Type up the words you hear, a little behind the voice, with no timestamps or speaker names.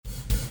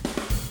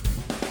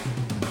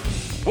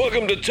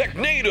Welcome to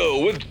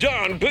Technado with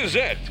Don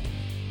Pizzette,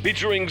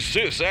 featuring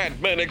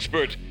sysadmin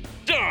expert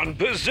Don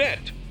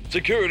Pizzette,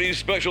 security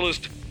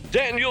specialist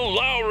Daniel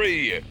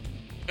Lowry,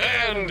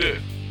 and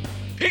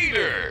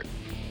Peter.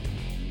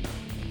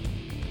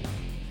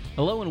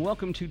 Hello and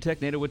welcome to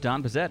Technado with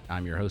Don Pizzette.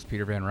 I'm your host,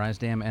 Peter Van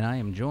Rysdam, and I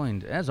am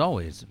joined, as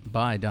always,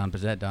 by Don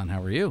Pizzette. Don,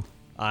 how are you?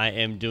 I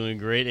am doing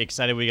great.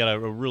 Excited. We got a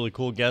really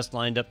cool guest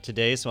lined up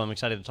today, so I'm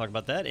excited to talk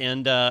about that.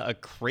 And a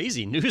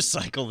crazy news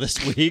cycle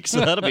this week, so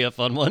that'll be a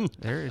fun one.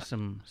 There is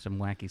some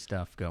wacky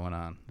stuff going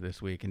on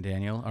this week. And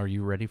Daniel, are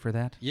you ready for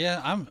that?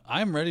 Yeah,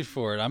 I'm ready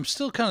for it. I'm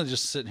still kind of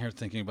just sitting here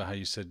thinking about how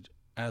you said,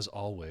 as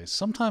always.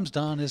 Sometimes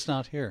Don is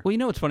not here. Well, you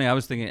know what's funny? I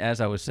was thinking,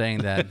 as I was saying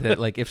that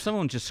like if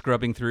someone's just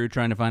scrubbing through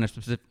trying to find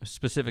a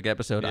specific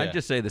episode, I'd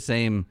just say the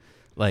same,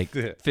 like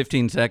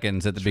 15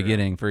 seconds at the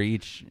beginning for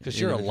each. Because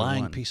you're a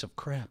lying piece of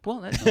crap.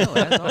 Well, as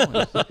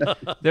always.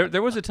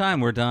 There was a time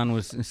where Don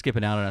was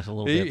skipping out on us a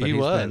little bit. But he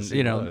was.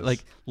 Been,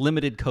 like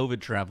limited COVID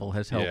travel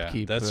has helped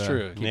keep. That's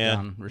true. Keep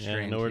Don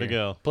restrained. Nowhere to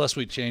go. Plus,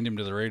 we chained him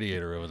to the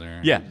radiator over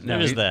there. Yeah,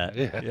 there's that.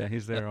 Yeah,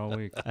 he's there all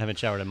week. I haven't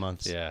showered in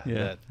months. Yeah,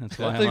 that's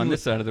why I'm on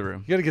this side of the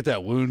room. You got to get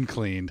that wound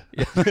cleaned.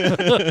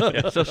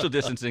 Social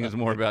distancing is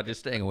more about just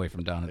staying away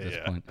from Don at this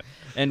point.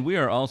 And we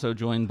are also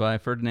joined by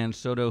Ferdinand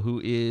Soto, who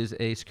is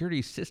a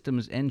security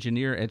systems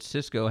engineer at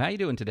Cisco. How you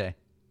doing today?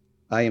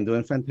 I am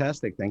doing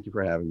fantastic. Thank you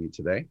for having me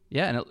today.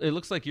 Yeah, and it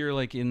looks like you're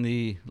like in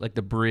the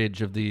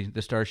bridge of the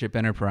Starship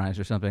Enterprise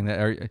or something.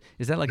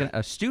 Is that like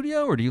a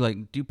studio, or do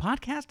you do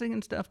podcasting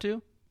and stuff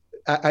too?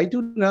 I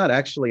do not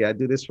actually. I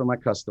do this for my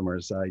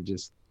customers. I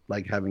just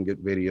like having good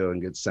video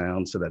and good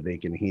sound so that they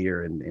can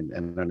hear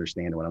and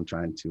understand what I'm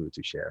trying to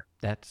share.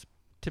 That's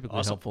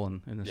typically helpful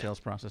in the sales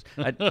process.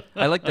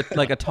 I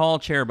like a tall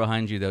chair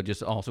behind you though.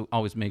 Just also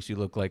always makes you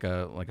look like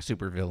a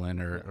super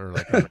villain or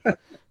like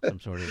some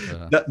sort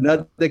of.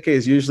 Not the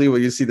case. Usually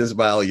when you see this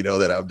vial, you know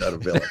that I'm not a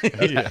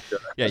villain.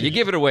 Yeah, you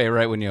give it away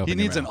right when you open. He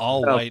needs an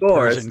all all-white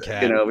Persian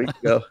cat. We can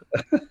go.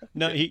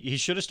 No, he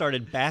should have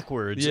started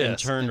backwards and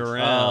turned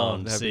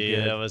around. See,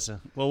 that was.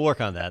 We'll work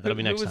on that. That'll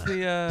be next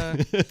time.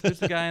 Who's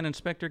the guy in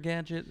Inspector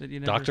Gadget that you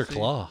never Dr. see?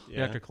 Claw.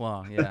 Yeah. Dr.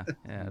 Claw. Yeah,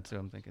 that's what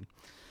I'm thinking.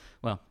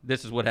 Well,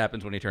 this is what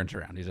happens when he turns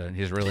around. He's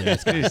a really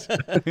nice guy.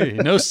 He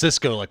knows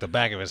Cisco like the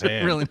back of his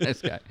hand. Really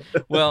nice guy.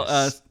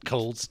 Well,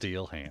 cold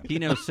steel hand. He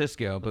knows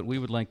Cisco, but we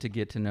would like to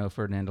get to know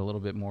Ferdinand a little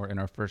bit more in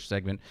our first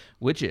segment,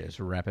 which is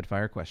rapid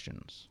fire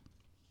questions.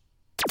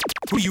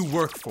 Who do you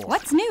work for?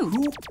 What's new?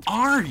 Who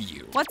are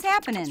you? What's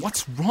happening?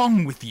 What's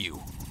wrong with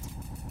you?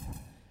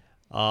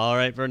 All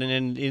right, Vernon,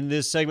 and in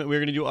this segment, we're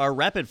going to do our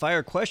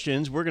rapid-fire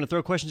questions. We're going to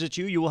throw questions at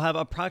you. You will have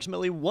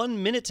approximately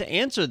 1 minute to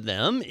answer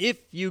them. If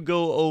you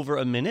go over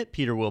a minute,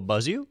 Peter will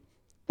buzz you,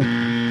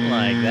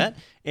 like that.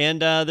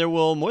 And there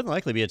will more than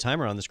likely be a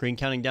timer on the screen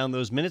counting down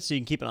those minutes, so you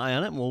can keep an eye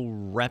on it, and we'll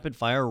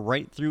rapid-fire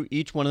right through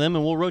each one of them,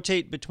 and we'll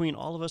rotate between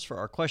all of us for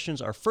our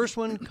questions. Our first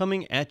one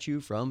coming at you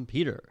from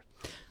Peter.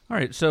 All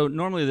right, so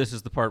normally this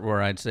is the part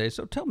where I'd say,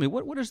 so tell me,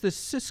 what does this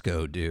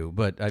Cisco do?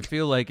 But I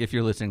feel like if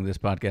you're listening to this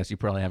podcast, you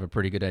probably have a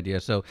pretty good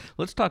idea. So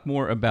let's talk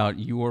more about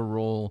your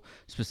role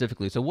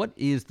specifically. So what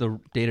is the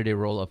day-to-day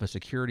role of a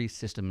security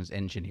systems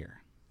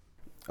engineer?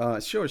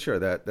 Sure.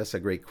 That's a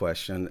great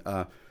question.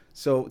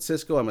 So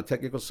Cisco, I'm a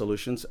technical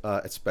solutions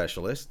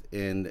specialist,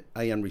 and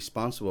I am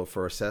responsible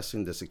for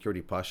assessing the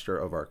security posture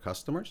of our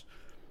customers.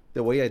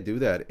 The way I do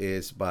that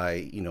is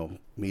by,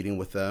 meeting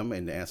with them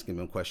and asking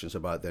them questions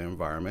about their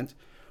environment.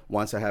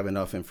 Once I have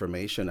enough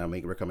information, I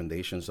make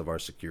recommendations of our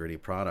security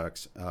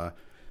products.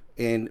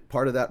 And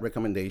part of that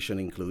recommendation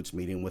includes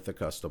meeting with the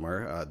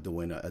customer,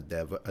 doing a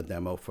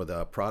demo for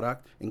the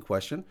product in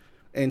question.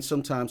 And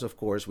sometimes, of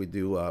course, we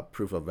do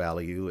proof of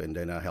value, and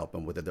then I help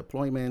them with the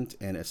deployment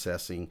and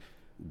assessing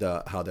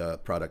how the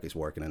product is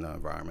working in the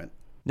environment.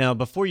 Now,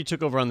 before you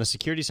took over on the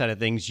security side of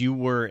things, you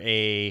were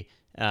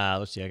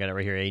let's see, I got it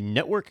right here, a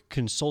network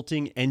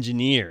consulting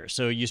engineer.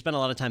 So you spent a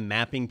lot of time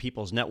mapping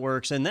people's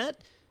networks, and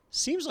that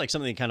seems like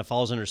something that kind of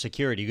falls under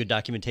security, good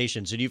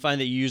documentation. So do you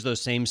find that you use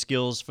those same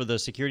skills for the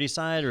security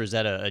side, or is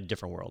that a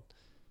different world?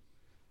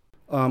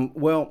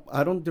 Well,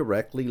 I don't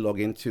directly log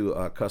into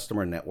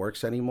customer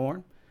networks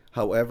anymore.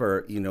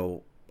 However,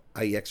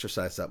 I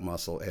exercise that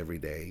muscle every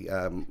day.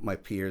 My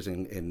peers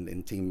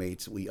and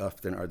teammates, we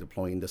often are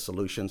deploying the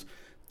solutions,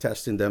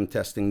 testing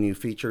new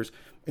features,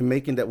 and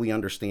making that we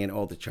understand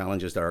all the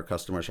challenges that our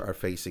customers are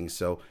facing.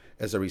 So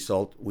as a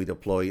result, we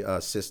deploy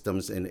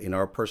systems in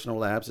our personal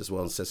labs as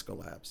well as Cisco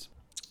labs.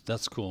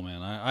 That's cool,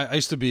 man. I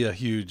used to be a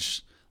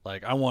huge,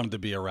 I wanted to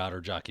be a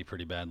router jockey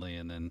pretty badly,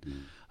 and then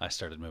I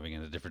started moving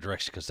in a different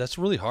direction because that's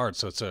really hard.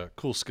 So it's a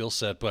cool skill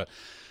set. But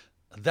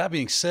that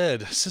being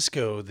said,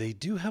 Cisco, they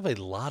do have a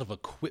lot of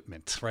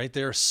equipment, right?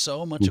 There's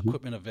so much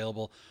equipment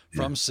available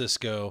from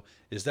Cisco.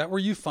 Is that where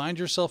you find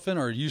yourself in,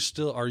 or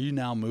are you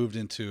now moved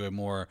into a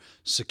more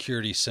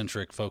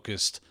security-centric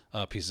focused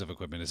piece of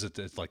equipment? Is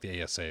it's like the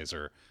ASAs,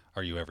 or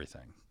are you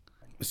everything?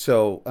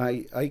 So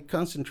I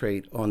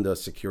concentrate on the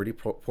security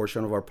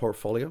portion of our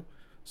portfolio.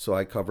 So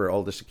I cover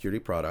all the security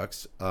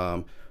products.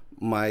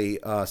 My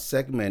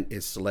segment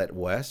is Select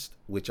West,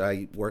 which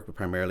I work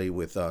primarily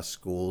with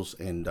schools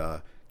and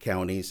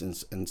counties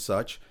and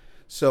such.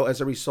 So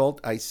as a result,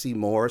 I see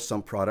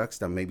some products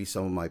that maybe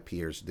some of my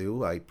peers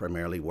do. I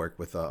primarily work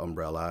with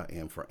Umbrella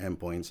and for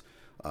endpoints,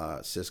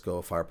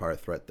 Cisco Firepower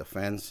Threat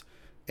Defense,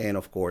 and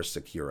of course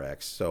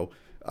SecureX. So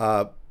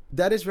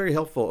that is very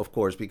helpful, of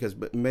course, because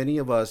many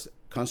of us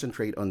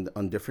concentrate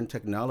on different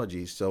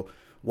technologies. So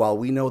while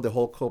we know the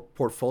whole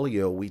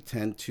portfolio, we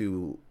tend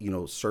to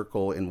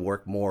circle and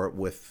work more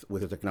with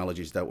the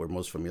technologies that we're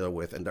most familiar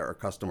with and that our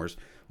customers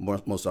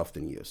most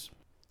often use.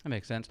 That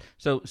makes sense.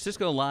 So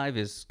Cisco Live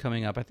is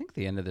coming up, I think,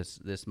 the end of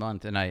this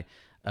month, and I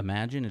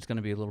imagine it's going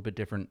to be a little bit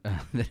different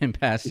than in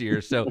past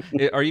years. So,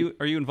 are you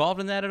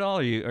involved in that at all?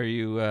 Are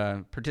you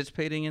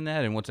participating in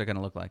that, and what's that going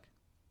to look like?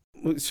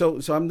 So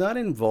I'm not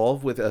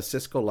involved with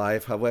Cisco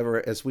Live.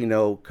 However, as we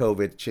know,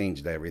 COVID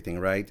changed everything,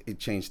 right? It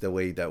changed the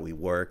way that we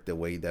work, the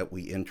way that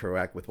we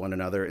interact with one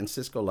another, and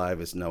Cisco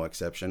Live is no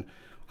exception.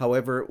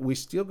 However, we're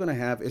still going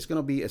to it's going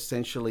to be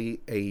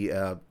essentially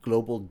a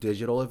global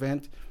digital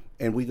event.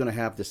 And we're going to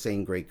have the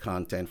same great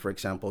content. For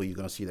example, you're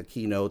going to see the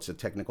keynotes, the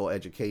technical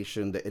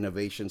education, the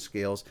innovation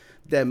skills,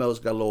 demos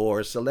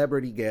galore,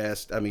 celebrity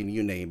guests. I mean,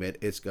 you name it,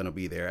 it's going to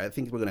be there. I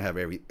think we're going to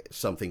have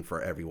something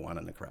for everyone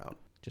in the crowd.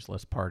 Just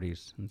less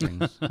parties and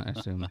things, I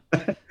assume.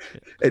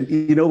 And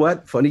you know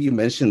what? Funny you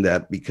mentioned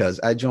that because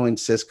I joined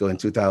Cisco in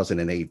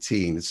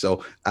 2018.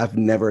 So I've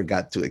never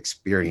got to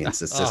experience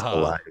the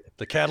Cisco Live.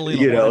 The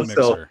Catalina wine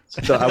mixer.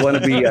 So I want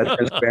to be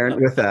transparent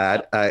with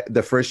that.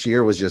 The first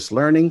year was just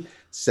learning.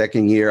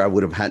 Second year, I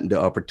would have had the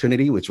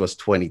opportunity, which was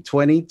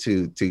 2020,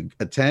 to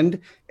attend,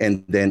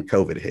 and then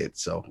COVID hit,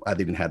 so I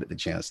didn't have the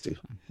chance to.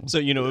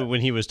 So,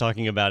 when he was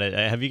talking about it,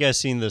 have you guys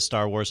seen the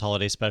Star Wars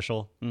Holiday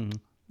Special? Mm-hmm.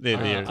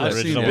 I've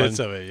seen bits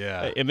of it,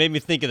 yeah. It made me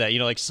think of that,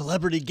 like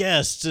celebrity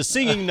guests, a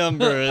singing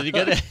number. You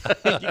got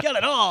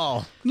it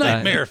all.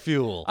 Nightmare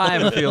fuel. I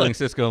have a feeling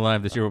Cisco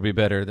Live this year will be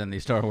better than the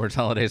Star Wars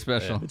Holiday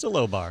Special. Yeah, it's a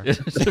low bar.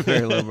 It's a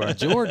very low bar.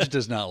 George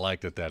does not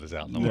like that is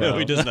out in the world. No,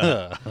 he does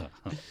not.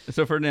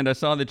 So, Ferdinand, I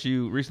saw that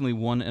you recently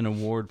won an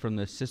award from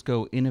the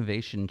Cisco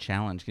Innovation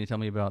Challenge. Can you tell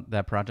me about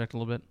that project a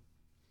little bit?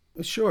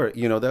 Sure.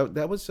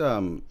 That was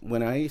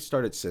when I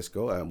started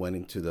Cisco, I went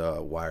into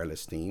the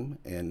wireless team.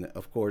 And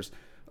of course,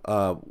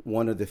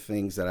 one of the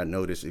things that I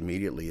noticed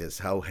immediately is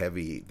how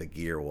heavy the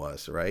gear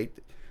was, right?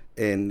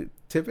 And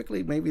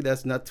typically, maybe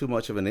that's not too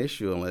much of an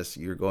issue unless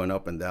you're going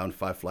up and down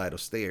 5 flights of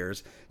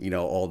stairs,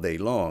 all day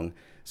long.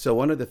 So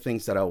one of the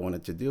things that I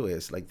wanted to do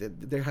is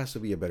there has to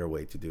be a better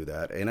way to do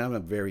that. And I'm a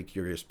very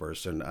curious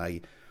person. I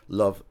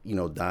love,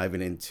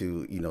 diving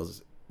into,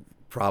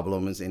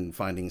 problems and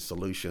finding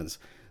solutions.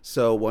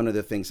 So one of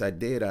the things I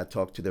did, I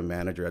talked to the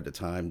manager at the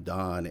time,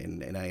 Don,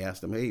 and I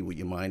asked him, hey, would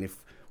you mind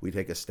if we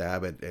take a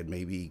stab at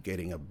maybe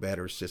getting a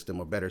better system,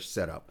 a better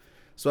setup?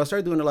 So I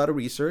started doing a lot of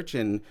research,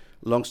 and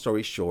long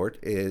story short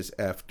is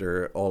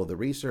after all of the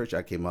research,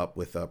 I came up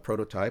with a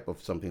prototype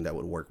of something that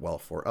would work well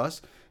for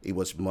us. It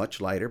was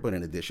much lighter, but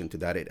in addition to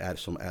that, it added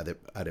some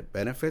added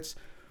benefits.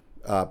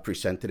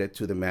 Presented it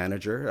to the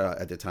manager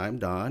at the time,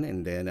 Don,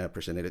 and then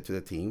presented it to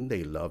the team.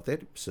 They loved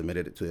it,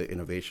 submitted it to the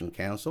Innovation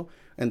Council,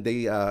 and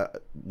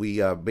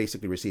we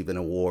basically received an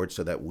award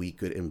so that we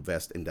could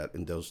invest in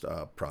those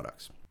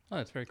products. Oh,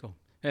 that's very cool.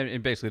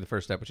 And basically the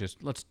first step, which is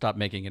let's stop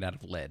making it out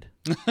of lead.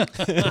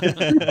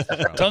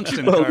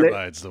 Tungsten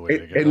carbide's the way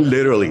to go. And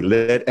literally,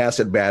 lead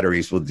acid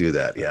batteries will do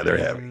that. Yeah, they're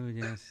heavy.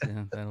 Yes,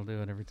 yeah, that'll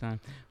do it every time.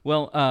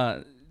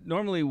 Well,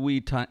 normally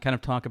we kind of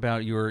talk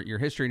about your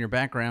history and your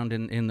background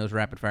in those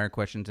rapid fire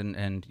questions,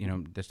 and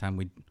this time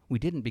we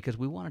didn't, because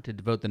we wanted to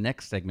devote the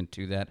next segment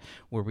to that,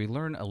 where we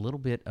learn a little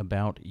bit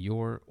about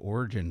your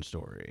origin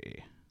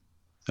story.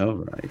 All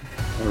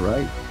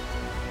right.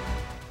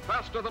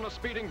 Faster than a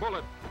speeding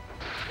bullet,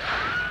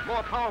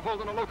 more powerful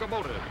than a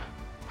locomotive,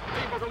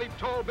 able to leap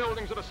tall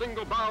buildings at a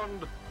single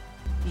bound.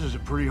 This is a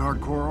pretty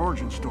hardcore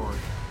origin story.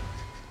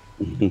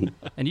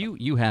 And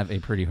you have a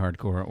pretty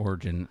hardcore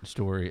origin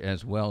story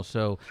as well.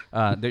 So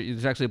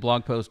there's actually a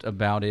blog post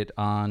about it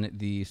on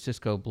the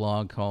Cisco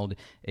blog called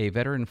 "A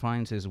Veteran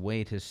Finds His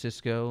Way to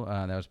Cisco."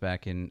 That was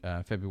back in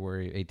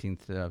February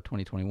 18th of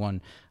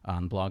 2021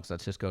 on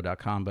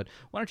blogs.cisco.com. But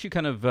why don't you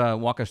kind of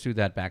walk us through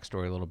that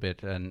backstory a little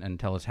bit and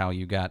tell us how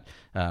you got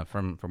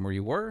from where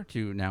you were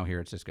to now here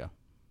at Cisco?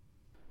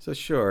 So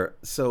sure.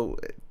 So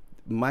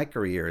my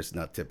career is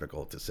not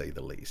typical, to say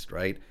the least,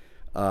 right?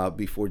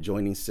 Before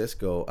joining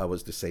Cisco, I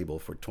was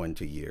disabled for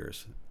 20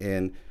 years.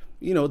 And,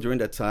 during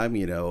that time,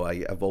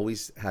 I've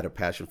always had a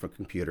passion for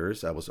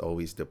computers. I was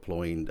always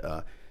deploying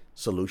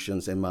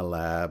solutions in my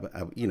lab.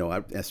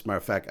 As a matter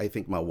of fact, I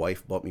think my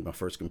wife bought me my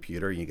first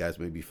computer. You guys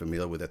may be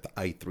familiar with it, the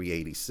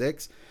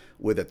i386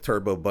 with a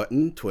turbo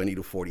button, 20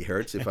 to 40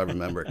 hertz, if I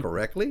remember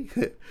correctly.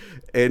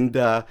 And,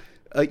 I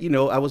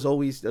was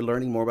always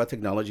learning more about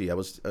technology. I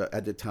was,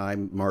 at the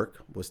time, Merck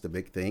was the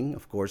big thing.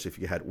 Of course, if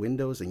you had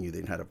Windows and you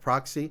didn't have a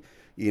proxy,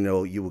 you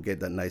will get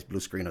that nice blue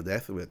screen of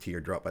death with a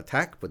teardrop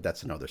attack, but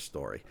that's another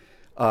story.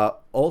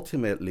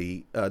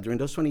 Ultimately, during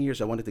those 20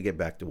 years, I wanted to get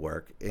back to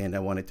work, and I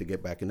wanted to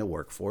get back in the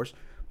workforce.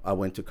 I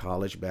went to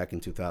college back in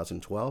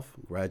 2012,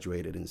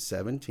 graduated in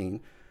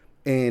 17,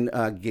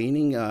 and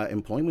gaining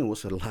employment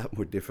was a lot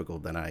more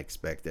difficult than I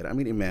expected. I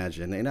mean,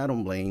 imagine, and I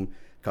don't blame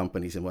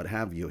companies and what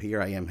have you.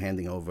 Here I am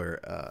handing over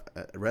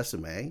a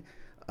resume.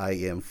 I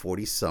am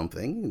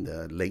 40-something, in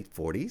the late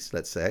 40s,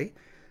 let's say,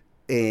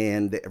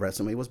 and the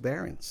resume was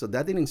barren. So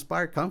that didn't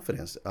inspire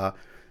confidence.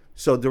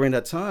 So during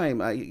that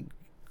time, I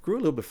grew a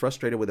little bit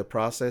frustrated with the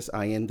process.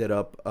 I ended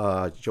up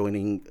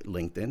joining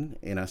LinkedIn,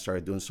 and I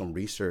started doing some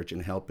research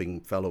and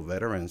helping fellow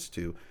veterans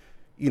to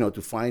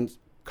find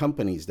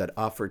companies that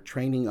offer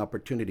training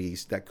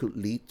opportunities that could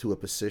lead to a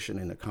position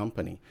in a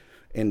company.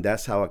 And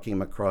that's how I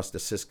came across the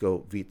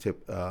Cisco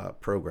VTIP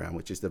program,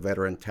 which is the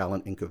Veteran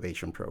Talent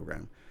Incubation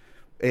Program.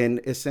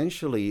 And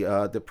essentially,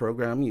 the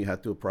program you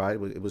had to apply.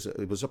 It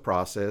was a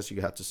process.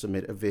 You had to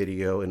submit a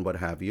video and what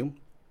have you.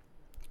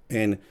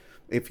 And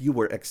if you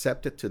were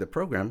accepted to the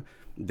program,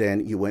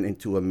 then you went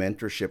into a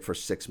mentorship for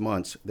 6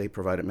 months. They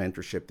provided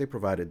mentorship. They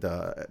provided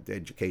the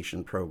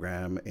education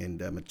program and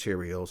the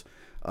materials,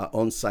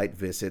 on-site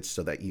visits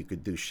so that you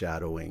could do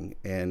shadowing.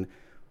 And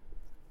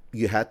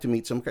you had to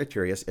meet some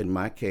criteria. In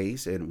my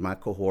case, in my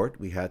cohort,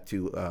 we had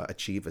to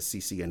achieve a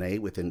CCNA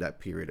within that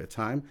period of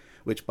time,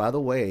 which, by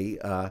the way,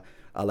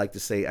 I like to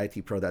say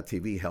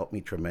ITPro.tv helped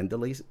me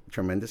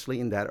tremendously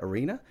in that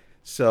arena.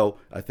 So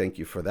I thank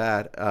you for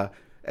that.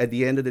 At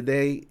the end of the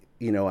day,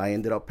 I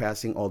ended up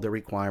passing all the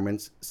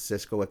requirements.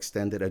 Cisco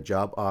extended a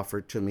job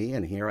offer to me,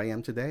 and here I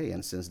am today.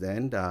 And since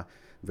then,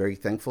 very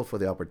thankful for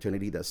the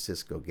opportunity that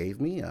Cisco gave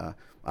me.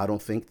 I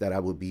don't think that I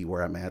would be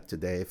where I'm at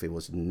today if it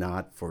was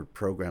not for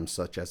programs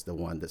such as the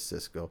one that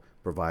Cisco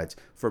provides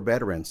for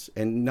veterans.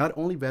 And not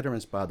only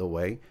veterans, by the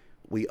way,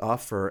 we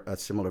offer a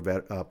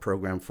similar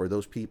program for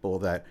those people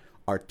that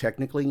are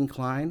technically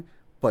inclined,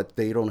 but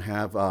they don't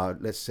have,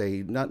 let's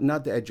say,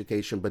 not the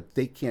education, but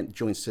they can't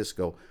join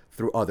Cisco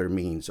through other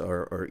means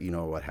or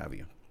what have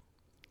you.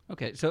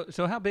 Okay, so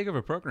how big of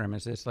a program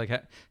is this? Like,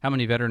 how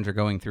many veterans are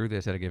going through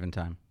this at a given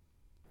time?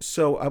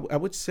 So I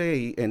would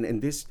say,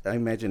 and this, I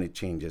imagine it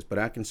changes, but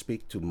I can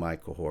speak to my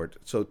cohort.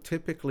 So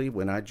typically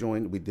when I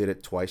joined, we did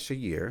it twice a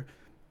year,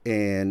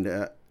 and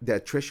the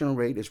attrition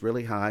rate is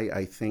really high.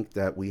 I think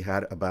that we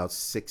had about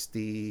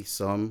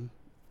 60-some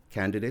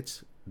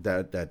candidates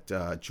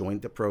that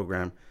joined the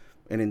program.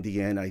 And in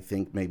the end, I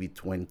think maybe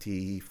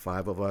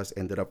 25 of us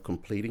ended up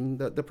completing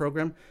the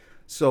program.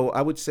 So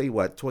I would say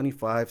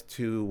 25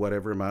 to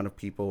whatever amount of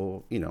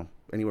people,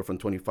 anywhere from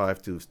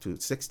 25 to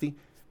 60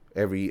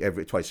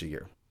 every twice a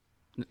year.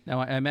 Now,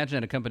 I imagine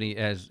at a company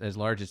as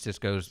large as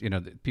Cisco's,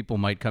 people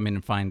might come in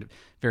and find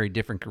very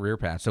different career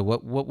paths. So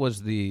what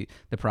was the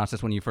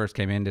process when you first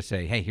came in to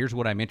say, hey, here's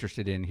what I'm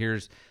interested in.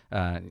 Here's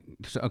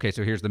so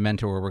here's the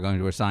mentor we're going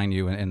to assign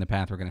you and the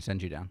path we're going to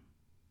send you down.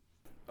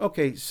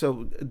 Okay,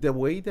 so the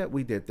way that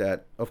we did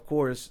that, of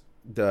course,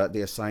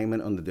 the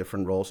assignment on the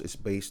different roles is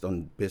based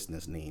on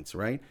business needs,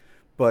 right?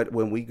 But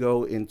when we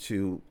go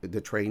into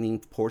the training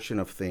portion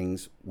of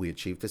things, we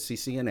achieve the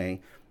CCNA.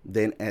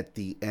 Then at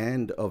the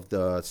end of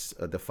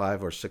the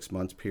 5 or 6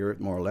 months period,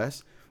 more or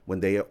less, when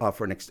they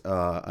offer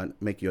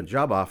make you a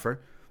job offer,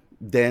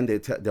 then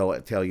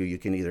they'll tell you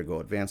can either go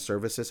advanced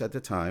services at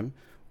the time,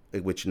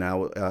 which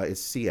now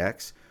is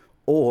CX,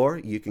 or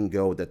you can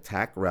go the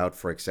TAC route,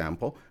 for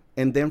example.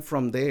 And then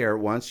from there,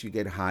 once you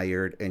get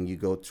hired and you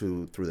go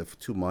through the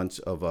 2 months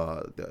of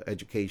the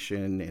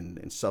education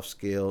and soft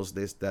skills,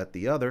 this, that,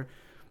 the other,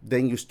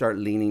 then you start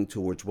leaning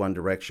towards one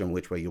direction,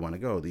 which way you want to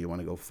go. Do you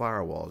want to go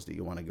firewalls? Do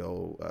you want to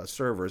go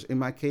servers? In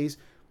my case,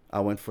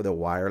 I went for the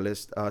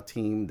wireless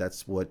team.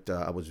 That's what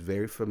I was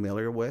very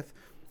familiar with.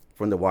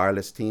 From the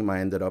wireless team,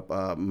 I ended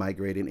up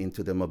migrating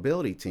into the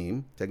mobility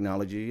team.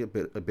 Technology a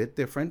bit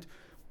different,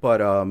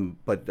 but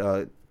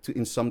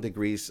in some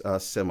degrees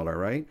similar,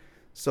 right?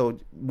 So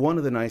one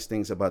of the nice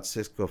things about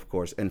Cisco, of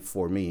course, and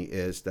for me,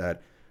 is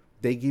that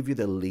they give you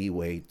the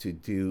leeway to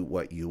do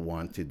what you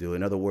want to do.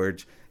 In other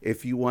words,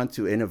 if you want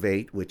to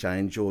innovate, which I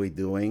enjoy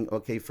doing,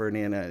 okay,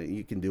 Ferdinand,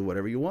 you can do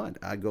whatever you want.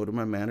 I go to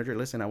my manager,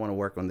 listen, I want to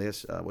work on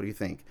this. What do you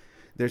think?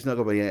 There's not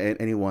going to be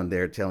anyone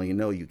there telling you,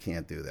 no, you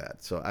can't do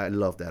that. So I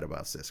love that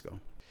about Cisco.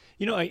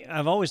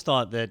 I've always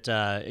thought that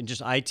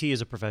just IT as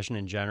a profession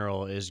in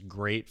general is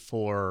great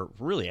for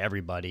really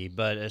everybody,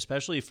 but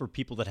especially for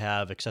people that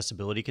have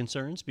accessibility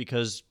concerns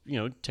because,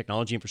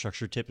 technology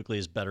infrastructure typically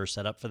is better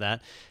set up for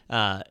that.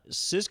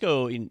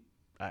 Cisco,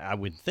 I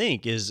would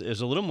think, is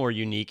a little more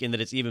unique in that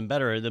it's even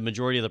better. The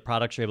majority of the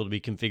products are able to be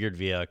configured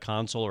via a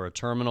console or a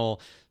terminal.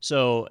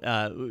 So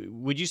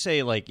would you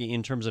say, like,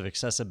 in terms of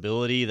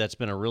accessibility, that's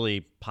been a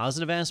really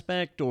positive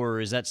aspect, or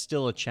is that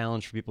still a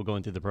challenge for people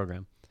going through the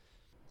program?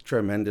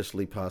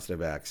 Tremendously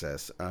positive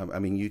access.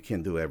 You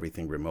can do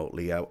everything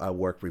remotely. I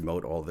work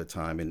remote all the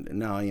time, and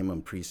now I am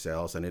in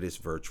pre-sales, and it is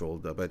virtual.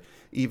 But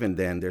even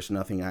then, there's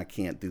nothing I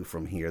can't do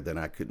from here that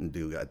I couldn't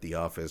do at the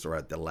office or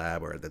at the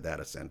lab or at the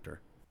data center.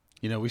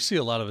 We see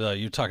a lot of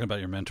you talking about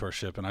your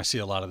mentorship, and I see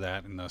a lot of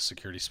that in the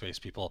security space.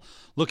 People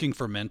looking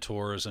for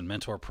mentors and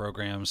mentor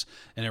programs,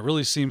 and it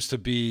really seems to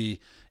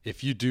be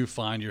if you do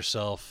find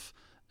yourself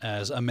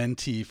as a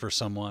mentee for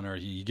someone, or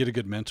you get a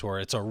good mentor,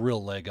 it's a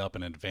real leg up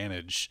and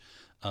advantage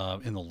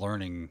in the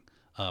learning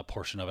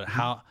portion of it.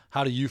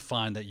 How do you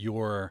find that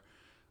your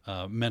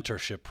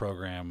mentorship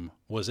program,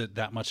 was it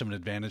that much of an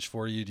advantage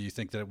for you? Do you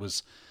think that it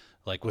was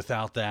like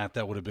without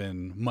that would have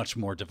been much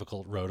more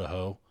difficult row to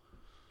hoe?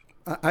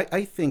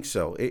 I think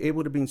so. It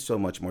would have been so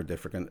much more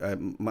difficult.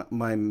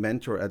 My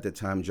mentor at the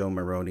time, Joe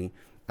Maroney,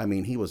 I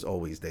mean, he was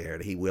always there.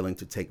 He willing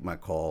to take my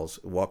calls,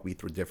 walk me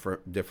through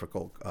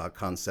difficult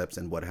concepts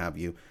and what have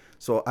you.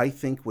 So I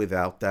think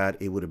without that,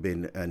 it would have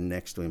been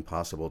next to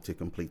impossible to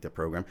complete the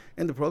program.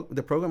 And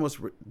the program was,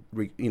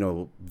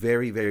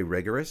 very, very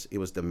rigorous. It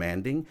was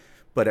demanding.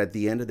 But at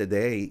the end of the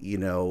day,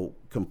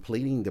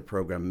 completing the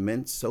program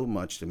meant so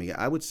much to me.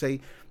 I would say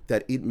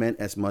that it meant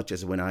as much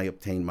as when I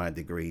obtained my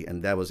degree.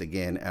 And that was,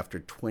 again, after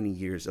 20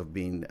 years of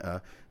being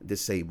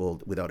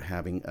disabled without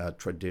having a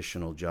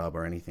traditional job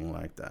or anything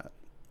like that.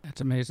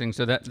 That's amazing.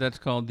 So that's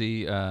called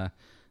the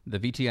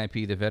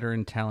VTIP, the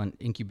Veteran Talent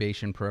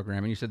Incubation Program.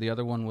 And you said the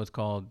other one was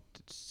called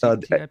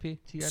TIP?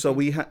 So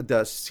we have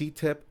the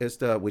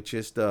CTIP which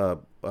is the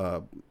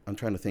I'm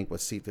trying to think what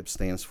CTIP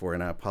stands for,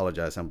 and I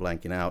apologize, I'm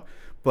blanking out.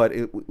 But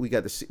we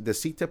got the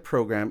CTIP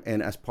program,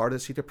 and as part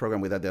of the CTIP program,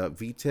 we got the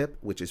VTIP,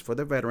 which is for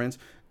the veterans,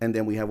 and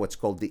then we have what's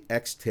called the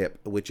XTIP,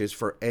 which is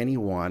for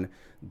anyone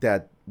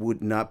that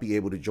would not be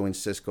able to join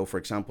Cisco. For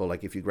example,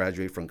 like if you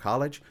graduate from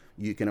college,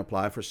 you can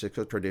apply for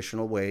Cisco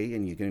traditional way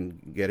and you can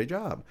get a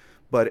job.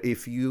 But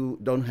if you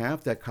don't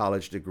have that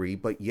college degree,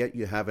 but yet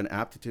you have an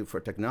aptitude for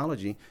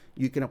technology,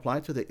 you can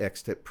apply to the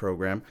XTIP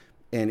program.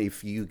 And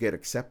if you get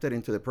accepted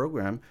into the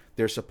program,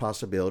 there's a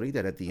possibility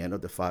that at the end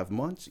of the 5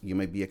 months, you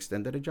may be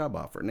extended a job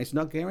offer. And it's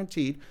not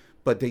guaranteed,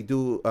 but they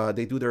do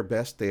their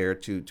best there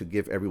to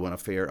give everyone a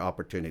fair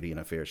opportunity and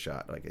a fair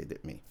shot, like they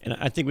did me. And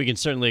I think we can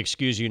certainly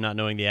excuse you not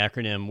knowing the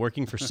acronym.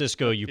 Working for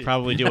Cisco, you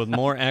probably deal with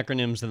more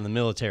acronyms than the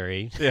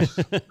military. Yeah.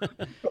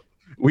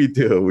 We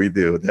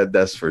do.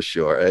 That's for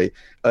sure.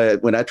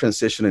 When I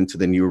transitioned into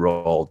the new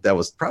role, that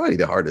was probably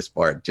the hardest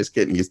part, just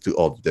getting used to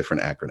all the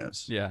different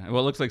acronyms. Yeah.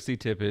 Well, it looks like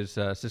CTIP is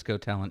Cisco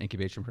Talent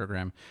Incubation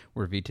Program,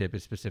 where VTIP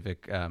is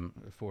specific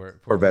for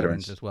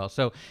veterans as well.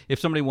 So if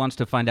somebody wants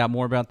to find out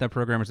more about that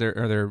program,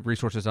 are there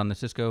resources on the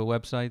Cisco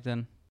website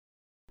then?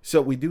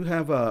 So we do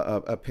have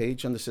a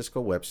page on the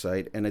Cisco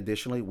website, and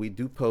additionally, we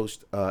do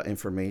post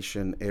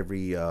information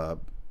every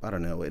in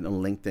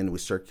LinkedIn, we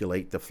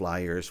circulate the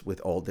flyers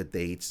with all the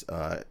dates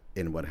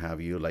and what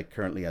have you. Like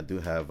currently, I do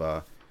have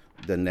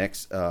the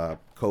next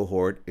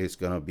cohort is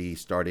going to be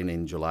starting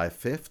in July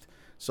 5th.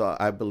 So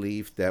I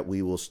believe that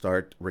we will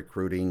start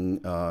recruiting,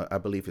 I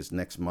believe it's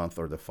next month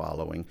or the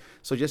following.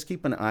 So just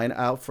keep an eye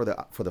out for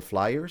the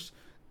flyers,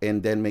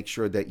 and then make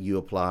sure that you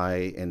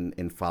apply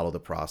and follow the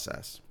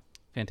process.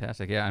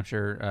 Fantastic. Yeah, I'm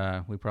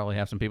sure we probably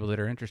have some people that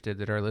are interested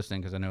that are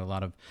listening, because I know a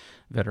lot of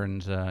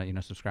veterans,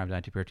 subscribe to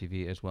IT Pro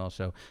TV as well.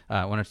 So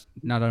I want to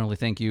not only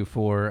thank you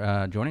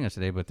for joining us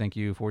today, but thank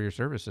you for your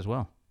service as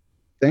well.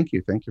 Thank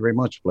you. Thank you very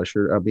much.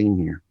 Pleasure being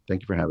here.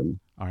 Thank you for having me.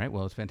 All right.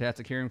 Well, it's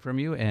fantastic hearing from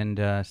you.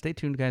 And stay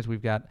tuned, guys.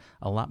 We've got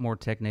a lot more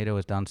TechNado,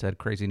 as Don said,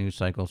 crazy news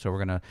cycle. So we're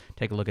going to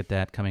take a look at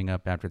that coming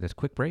up after this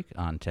quick break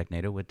on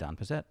TechNado with Don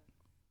Pezet.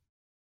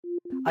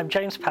 I'm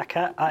James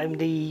Packer. I'm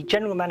the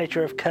General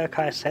Manager of Kirk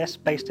ISS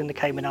based in the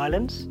Cayman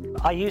Islands.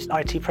 I used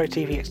IT Pro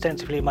TV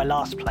extensively in my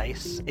last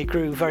place. It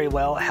grew very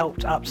well, helped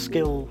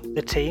upskill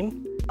the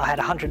team. I had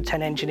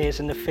 110 engineers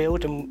in the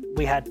field, and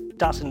we had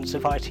dozens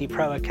of IT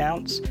Pro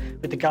accounts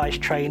with the guys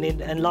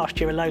training, and last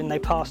year alone they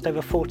passed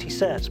over 40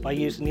 certs by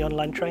using the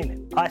online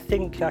training. I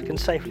think I can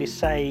safely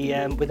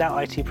say without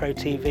IT Pro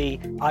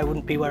TV I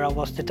wouldn't be where I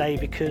was today,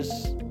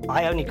 because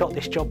I only got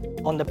this job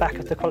on the back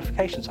of the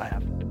qualifications I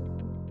have.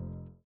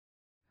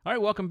 All right,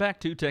 welcome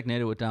back to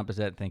TechNado with Don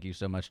Pezet. Thank you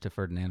so much to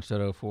Ferdinand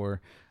Soto for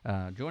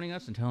joining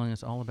us and telling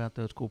us all about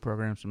those cool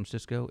programs from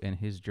Cisco and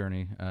his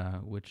journey,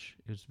 which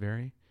is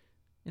very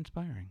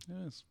inspiring.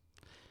 Yes.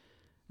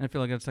 And I feel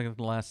like that's like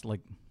the last,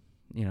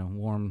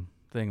 warm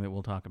thing that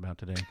we'll talk about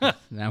today.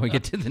 Now we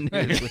get to the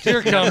news.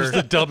 Here comes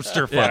the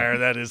dumpster fire. Yeah.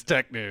 That is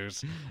tech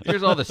news.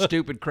 Here's all the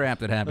stupid crap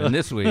that happened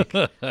this week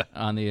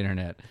on the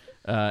internet.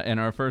 And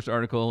our first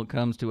article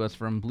comes to us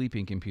from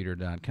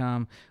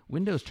bleepingcomputer.com.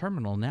 Windows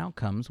Terminal now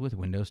comes with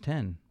Windows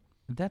 10.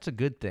 That's a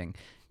good thing,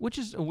 which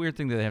is a weird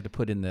thing that they have to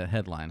put in the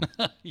headline.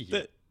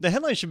 Yeah. The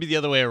headline should be the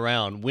other way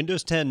around.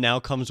 Windows 10 now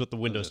comes with the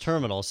Windows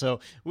Terminal. So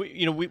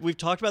we've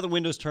talked about the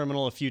Windows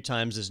Terminal a few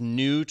times. This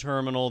new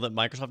terminal that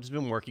Microsoft has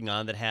been working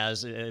on that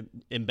has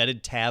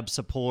embedded tab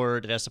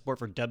support. It has support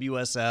for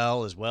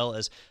WSL as well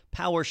as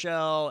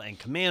PowerShell and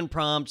command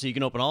prompt. So you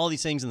can open all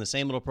these things in the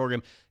same little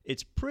program.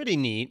 It's pretty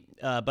neat.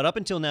 But up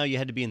until now, you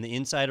had to be in the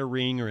insider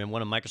ring or in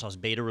one of Microsoft's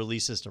beta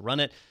releases to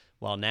run it.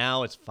 Well,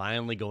 now it's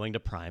finally going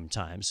to prime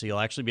time. So you'll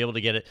actually be able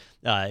to get it.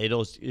 It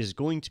is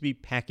going to be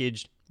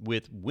packaged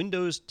with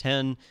Windows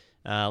 10.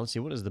 Let's see,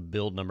 what is the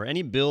build number?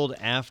 Any build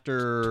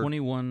after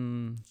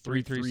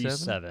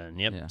 21337?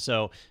 Yep. Yeah.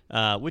 So,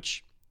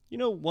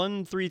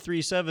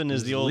 1337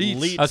 is the old Elite.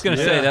 Elite. I was going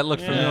to say, that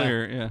looked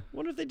familiar. Yeah.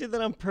 Wonder if they did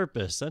that on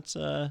purpose. That's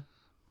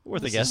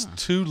worth a guess.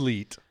 Too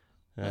late.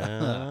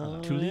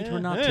 Too late or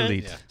not too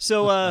late.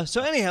 So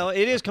anyhow,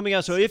 it is coming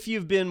out. So if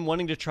you've been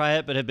wanting to try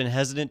it but have been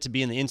hesitant to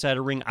be in the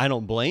insider ring, I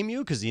don't blame you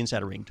because the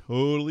insider ring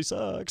totally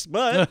sucks.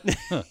 But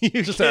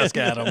you Just ask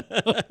Adam.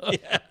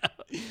 Yeah.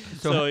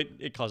 So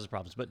it causes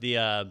problems. But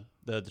the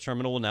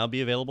terminal will now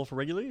be available for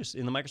regular use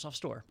in the Microsoft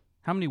Store.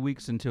 How many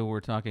weeks until we're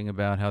talking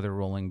about how they're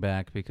rolling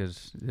back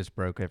because this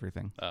broke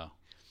everything? Oh.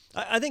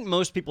 I think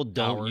most people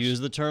don't Hours. use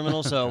the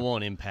terminal, so it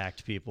won't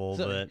impact people.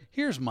 So but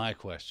here's my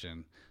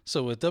question.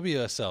 So with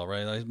WSL,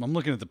 right? I'm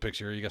looking at the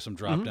picture. You got some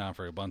drop down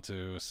for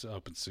Ubuntu,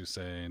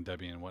 OpenSUSE, and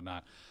Debian and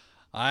whatnot.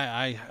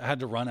 I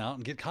had to run out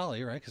and get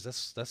Kali, right?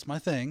 Because that's my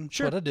thing.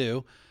 Sure. What I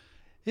do.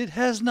 It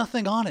has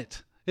nothing on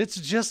it. It's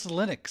just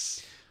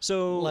Linux.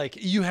 So like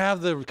you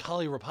have the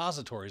Kali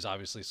repositories,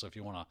 obviously. So if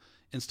you want to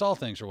install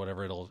things or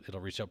whatever, it'll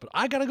reach out. But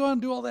I got to go out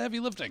and do all the heavy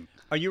lifting.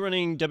 Are you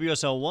running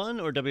WSL 1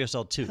 or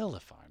WSL 2? Hell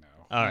if I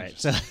know. All right.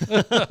 So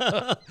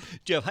do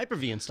you have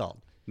Hyper-V installed?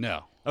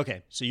 No.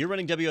 Okay, so you're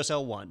running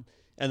WSL 1.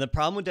 And the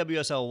problem with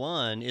WSL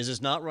 1 is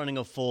it's not running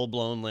a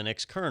full-blown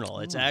Linux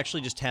kernel. It's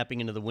actually just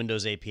tapping into the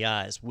Windows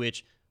APIs,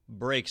 which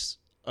breaks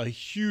a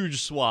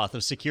huge swath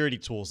of security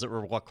tools that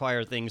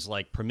require things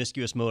like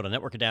promiscuous mode on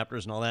network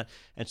adapters and all that.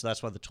 And so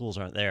that's why the tools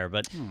aren't there.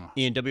 But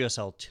in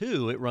WSL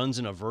 2, it runs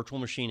in a virtual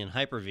machine in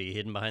Hyper-V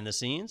hidden behind the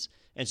scenes.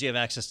 And so you have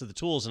access to the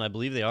tools, and I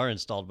believe they are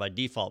installed by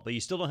default, but you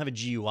still don't have a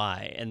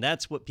GUI. And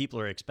that's what people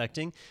are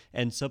expecting.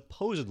 And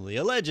supposedly,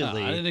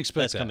 allegedly, I didn't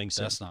expect that's that. coming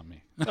soon. That's not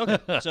me.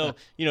 Okay. So,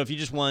 if you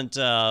just want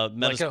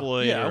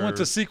Metasploit I went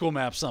to or... SQL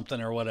map something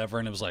or whatever,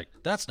 and it was like,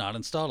 that's not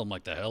installed. I'm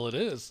like, the hell it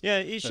is. Yeah,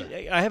 you should,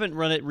 I haven't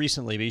run it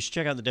recently, but you should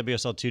check out the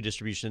WSL2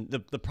 distribution.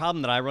 The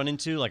problem that I run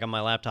into, like on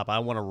my laptop, I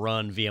want to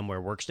run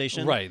VMware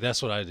Workstation. Right,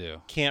 that's what I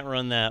do. Can't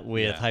run that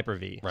with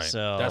Hyper-V. Right,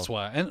 so that's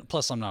why. And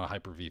plus, I'm not a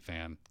Hyper-V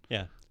fan.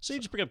 Yeah. So you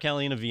just pick up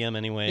Kali in a VM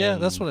anyway. Yeah,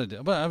 that's what I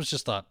did. But I was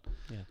just thought,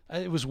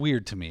 it was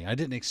weird to me. I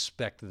didn't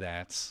expect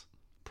that.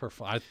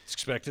 I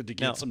expected to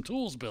get some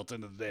tools built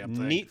into the damn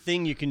thing. Neat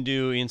thing you can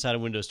do inside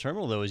of Windows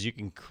Terminal, though, is you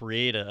can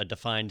create a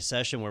defined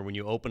session where when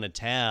you open a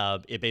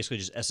tab, it basically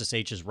just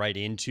SSHs right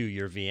into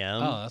your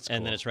VM. Oh, that's cool.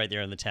 And then it's right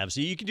there in the tab.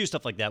 So you can do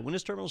stuff like that.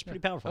 Windows Terminal is pretty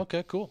powerful.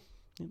 Okay, cool.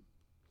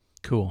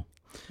 Cool.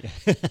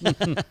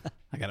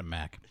 I got a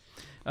Mac.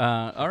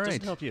 All right.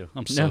 Doesn't help you.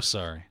 I'm so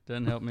sorry.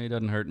 Doesn't help me.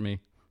 Doesn't hurt me.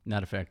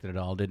 Not affected at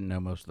all. Didn't know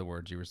most of the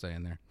words you were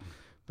saying there,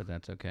 but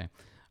that's okay.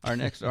 Our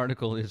next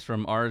article is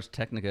from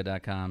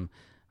ArsTechnica.com.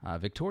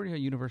 Victoria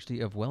University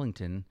of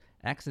Wellington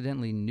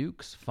accidentally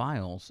nukes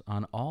files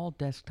on all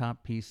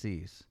desktop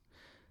PCs.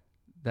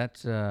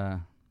 That's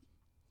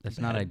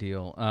not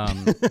ideal.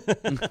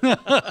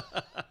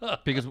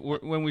 Because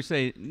when we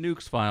say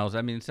nukes files,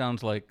 I mean, it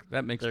sounds like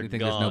that makes me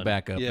think there's no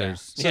backup. Yeah.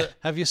 So,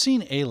 have you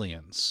seen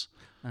Aliens?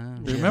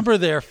 Remember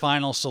their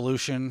final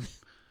solution?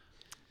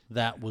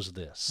 That was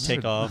this.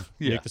 Take off,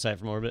 nuke the site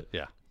from orbit.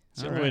 Yeah.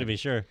 It's the only way to be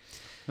sure.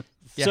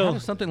 Yeah, So how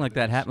does something like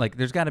that happen? Like,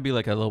 there's got to be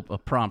like a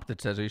prompt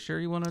that says, "Are you sure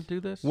you want to do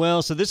this?"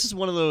 Well, so this is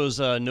one of those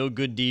no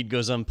good deed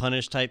goes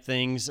unpunished type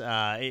things.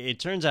 It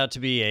turns out to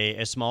be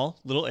a small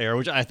little error,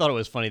 which I thought it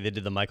was funny. They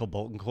did the Michael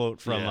Bolton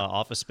quote from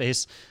Office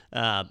Space.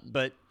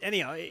 But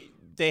anyhow,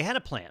 they had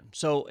a plan.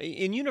 So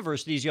in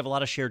universities, you have a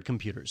lot of shared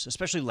computers,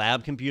 especially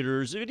lab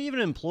computers, even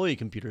employee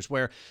computers,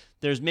 where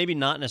there's maybe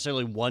not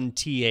necessarily one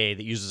TA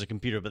that uses a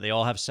computer, but they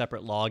all have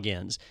separate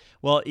logins.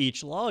 Well,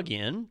 each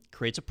login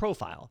creates a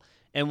profile.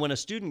 And when a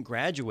student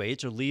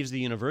graduates or leaves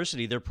the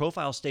university, their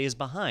profile stays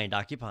behind,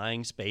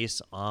 occupying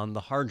space on the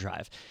hard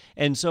drive.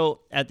 And so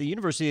at the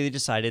university, they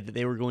decided that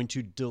they were going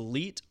to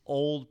delete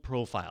old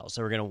profiles.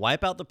 They were going to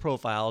wipe out the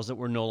profiles that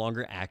were no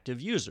longer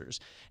active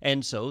users.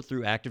 And so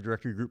through Active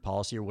Directory group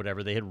policy or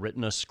whatever, they had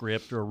written a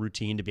script or a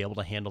routine to be able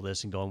to handle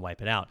this and go and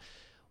wipe it out.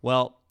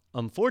 Well,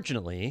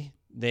 unfortunately,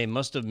 they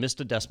must have missed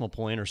a decimal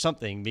point or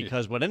something,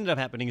 because what ended up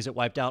happening is it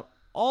wiped out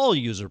all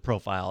user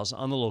profiles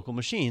on the local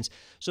machines.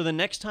 So the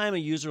next time a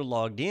user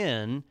logged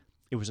in,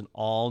 it was an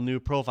all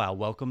new profile.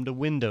 Welcome to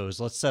Windows.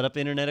 Let's set up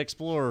Internet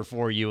Explorer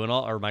for you and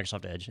all, or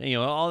Microsoft Edge,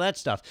 all that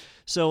stuff.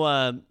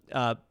 So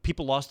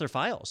people lost their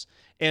files.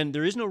 And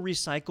there is no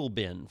recycle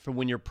bin for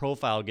when your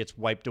profile gets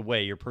wiped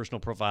away. Your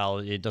personal profile,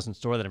 it doesn't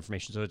store that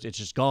information, so it's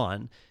just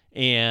gone.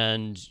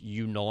 And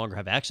you no longer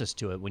have access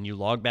to it. When you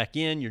log back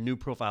in, your new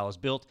profile is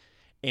built.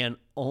 And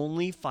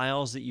only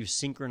files that you've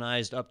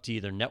synchronized up to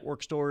either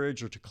network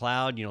storage or to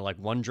cloud,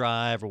 like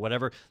OneDrive or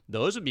whatever,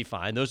 those would be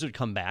fine. Those would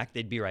come back.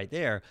 They'd be right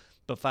there.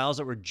 But files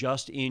that were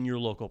just in your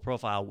local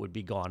profile would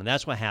be gone. And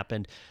that's what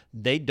happened.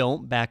 They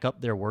don't back up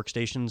their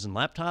workstations and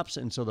laptops,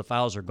 and so the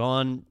files are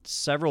gone.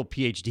 Several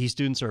PhD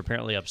students are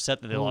apparently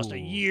upset that they lost a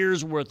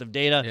year's worth of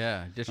data.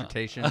 Yeah,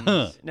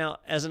 dissertations. Now,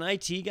 as an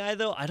IT guy,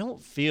 though, I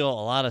don't feel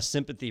a lot of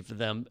sympathy for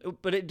them,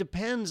 but it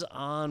depends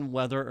on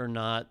whether or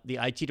not the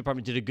IT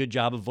department did a good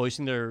job of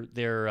voicing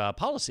their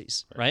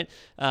policies, right?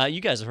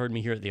 You guys have heard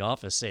me here at the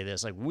office say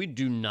this, like, we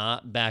do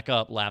not back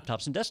up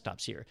laptops and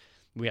desktops here.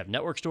 We have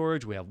network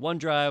storage, we have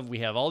OneDrive, we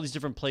have all these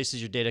different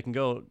places your data can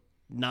go.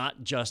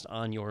 not just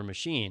on your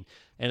machine.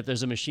 And if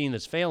there's a machine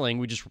that's failing,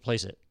 we just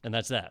replace it, and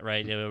that's that,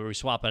 right? We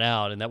swap it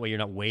out, and that way you're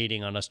not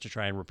waiting on us to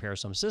try and repair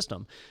some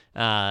system.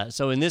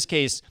 So in this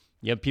case,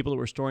 you have people that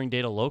were storing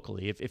data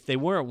locally. If they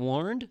weren't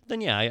warned,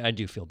 then yeah, I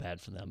do feel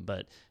bad for them.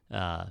 But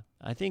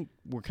I think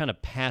we're kind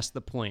of past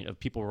the point of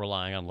people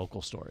relying on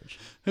local storage.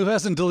 Who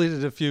hasn't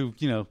deleted a few,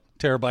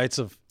 terabytes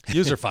of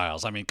user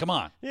files? I mean, come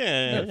on.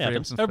 Yeah, it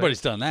happens.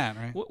 Everybody's done that,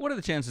 right? What are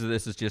the chances of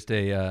this is just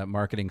a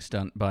marketing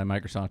stunt by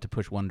Microsoft to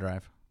push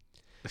OneDrive?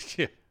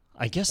 Yeah.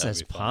 I guess That'd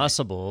that's be funny.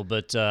 possible,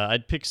 but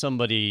I'd pick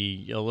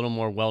somebody a little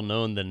more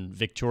well-known than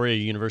Victoria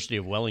University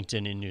of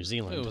Wellington in New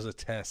Zealand. It was a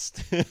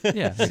test.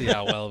 Yeah. See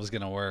how well it was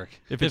going to work.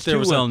 If it's there too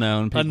was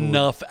well-known, people would-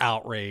 enough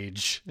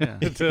outrage. Yeah.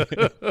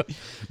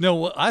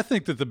 No, I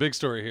think that the big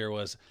story here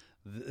was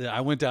I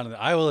went down to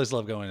I always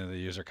love going into the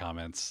user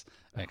comments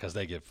because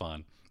they get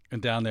fun.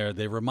 And down there,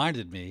 they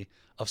reminded me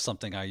of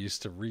something I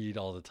used to read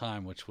all the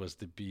time, which was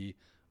the BOFH,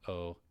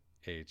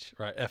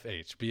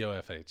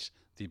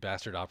 the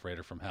Bastard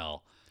Operator from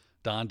Hell.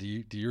 Don, do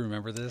you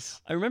remember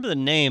this? I remember the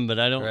name, but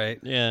I don't. Right.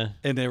 Yeah.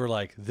 And they were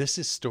like, "This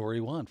is story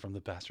 1 from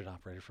the Bastard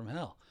Operator from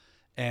Hell,"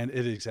 and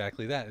it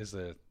exactly that is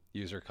the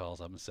user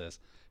calls up and says,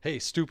 "Hey,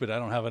 stupid, I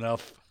don't have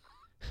enough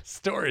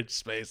storage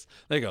space."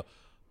 They go,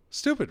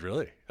 "Stupid,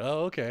 really?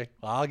 Oh, okay.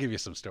 Well, I'll give you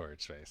some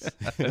storage space."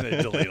 And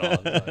they delete all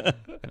of it.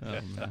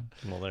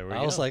 Well, there we go.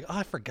 I was like, "Oh,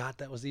 I forgot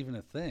that was even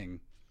a thing."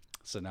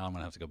 So now I'm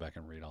gonna have to go back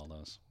and read all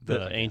those.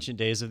 the ancient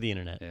days of the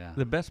internet. Yeah.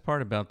 The best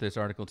part about this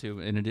article, too,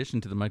 in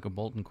addition to the Michael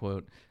Bolton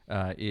quote,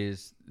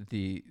 is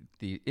the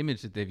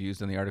image that they've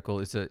used in the article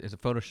is a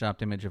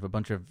photoshopped image of a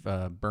bunch of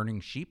burning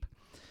sheep,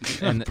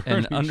 and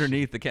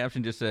underneath the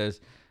caption just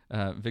says,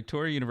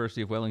 "Victoria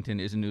University of Wellington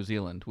is in New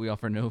Zealand. We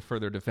offer no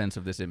further defense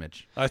of this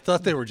image." I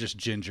thought they were just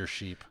ginger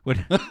sheep. No,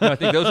 I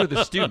think those are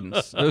the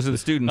students. Those are the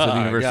students of the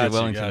University of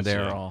gotcha, Wellington. gotcha.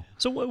 They're all.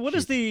 So what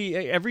is the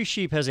every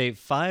sheep has a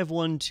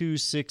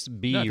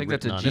 5126B? No, I think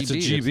that's a written on GB. it. It's a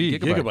GB,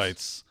 It's gigabytes.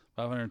 gigabytes,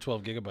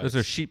 512 gigabytes. Those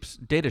are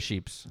data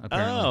sheeps,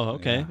 apparently. Oh,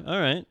 okay, all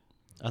right.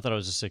 I thought it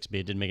was a 6B.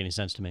 It didn't make any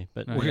sense to me,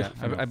 but No, yeah.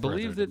 for I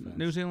believe further that defense.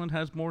 New Zealand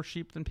has more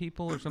sheep than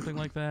people or something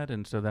like that,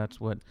 and so that's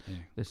what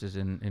this is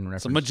in reference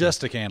It's a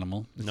majestic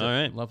animal. to. It's All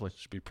right. Lovely.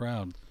 Should be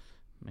proud.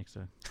 Makes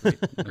a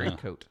great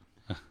coat.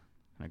 And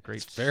a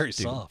great It's very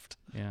stew. soft.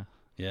 Yeah.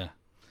 Yeah.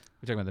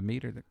 We're talking about the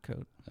meat or the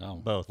coat? Oh,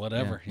 Both.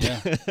 Whatever. Yeah.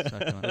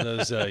 Succulent.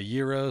 Those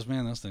euros,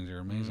 man, those things are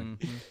amazing.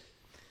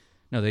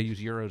 No, they use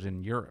euros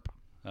in Europe.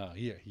 Oh,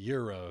 yeah,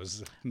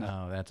 euros.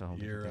 No, that's a whole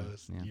different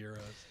Euros. thing. Yeah.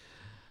 Euros.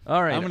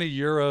 All right. How many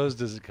euros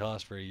does it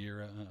cost for a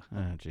euro? Oh,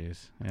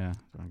 jeez. Yeah.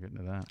 Don't get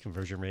into that.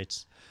 conversion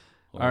rates.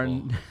 Our-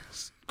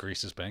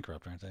 Greece is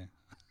bankrupt, aren't they?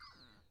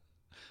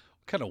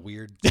 What kind of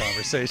weird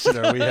conversation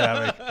are we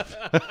having?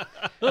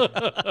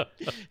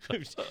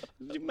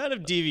 You might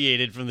have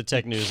deviated from the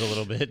tech news a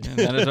little bit. And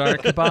that is our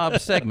kebab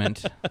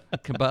segment.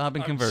 Kebab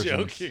and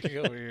conversions Joking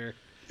over here.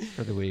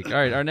 for the week. All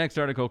right. Our next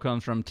article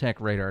comes from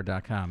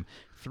TechRadar.com.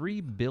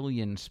 3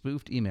 billion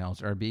spoofed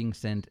emails are being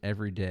sent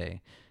every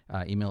day.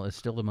 Email is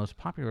still the most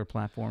popular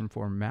platform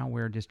for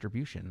malware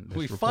distribution. this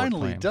We've report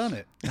finally claims. done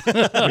it. We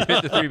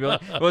hit the 3 billion.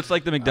 Well, it's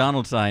like the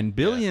McDonald's sign.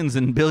 Billions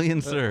and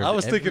billions served. I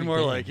was thinking every more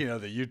day. like, the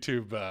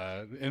YouTube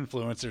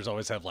influencers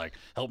always have like,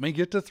 help me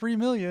get to 3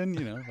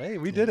 million. Hey,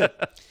 we did it.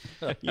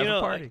 You know,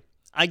 party.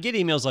 I get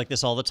emails like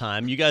this all the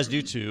time. You guys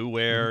do too,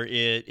 where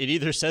it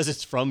either says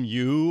it's from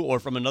you or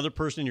from another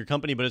person in your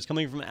company, but it's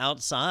coming from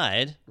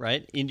outside,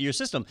 right, into your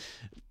system.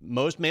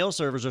 Most mail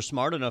servers are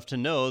smart enough to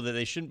know that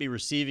they shouldn't be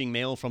receiving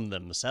mail from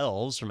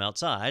themselves, from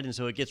outside, and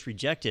so it gets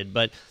rejected.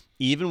 But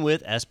even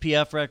with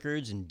SPF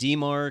records and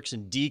DMARCs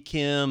and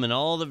DKIM and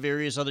all the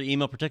various other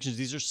email protections,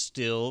 these are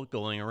still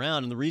going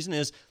around. And the reason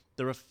is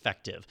they're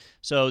effective.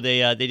 So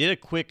they did a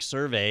quick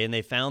survey, and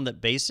they found that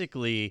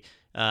basically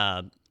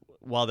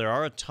while there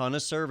are a ton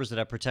of servers that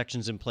have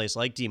protections in place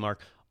like DMARC,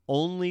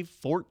 only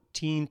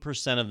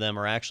 14% of them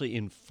are actually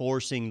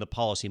enforcing the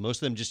policy. Most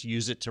of them just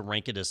use it to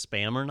rank it as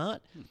spam or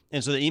not.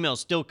 And so the email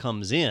still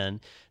comes in.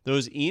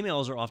 Those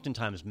emails are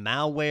oftentimes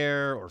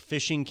malware or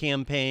phishing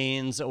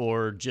campaigns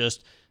or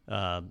just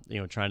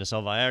trying to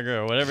sell Viagra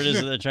or whatever it is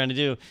that they're trying to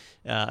do.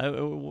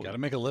 Got to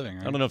make a living,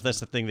 right? I don't know if that's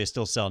the thing they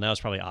still sell. Now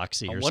it's probably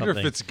Oxy I or wonder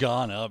something. if it's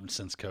gone up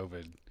since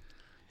COVID.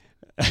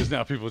 Because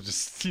now people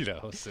just, sitting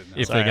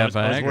If Sorry, they got I was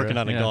Viagra, working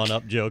on a yeah. gone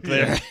up joke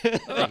there.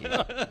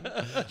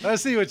 I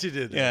see what you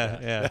did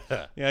there.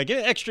 Yeah. Get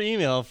an extra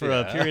email for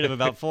a period of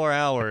about 4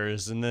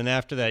 hours, and then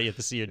after that, you have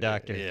to see your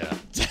doctor. Yeah.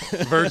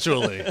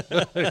 Virtually.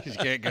 You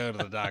can't go to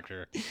the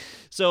doctor.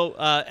 So,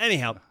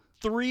 anyhow,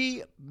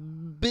 3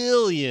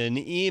 billion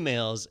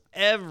emails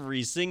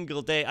every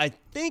single day, I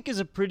think, is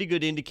a pretty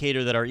good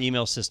indicator that our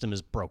email system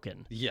is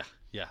broken. Yeah.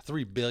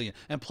 3 billion.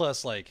 And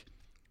plus, like,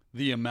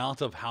 the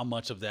amount of how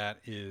much of that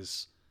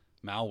is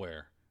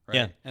malware, right?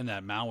 Yeah. And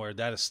that malware,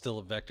 that is still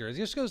a vector. It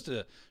just goes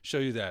to show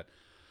you that,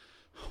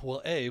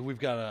 well, we've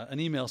got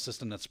an email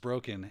system that's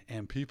broken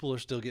and people are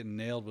still getting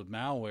nailed with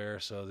malware.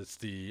 So it's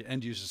the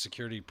end user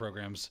security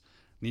programs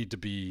need to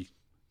be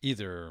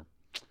either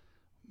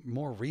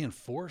more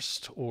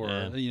reinforced or,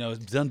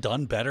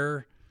 done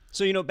better.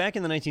 So, back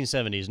in the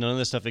 1970s, none of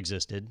this stuff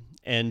existed.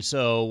 And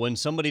so when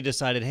somebody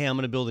decided, hey, I'm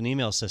going to build an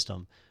email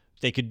system,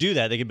 they could do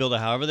that. They could build it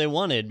however they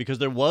wanted because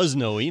there was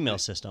no email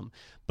system.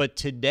 But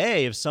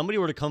today, if somebody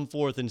were to come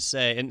forth and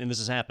say, and this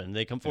has happened,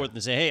 they come forth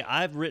and say, hey,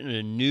 I've written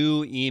a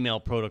new email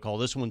protocol.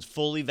 This one's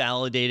fully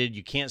validated.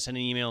 You can't send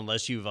an email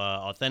unless you've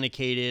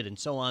authenticated and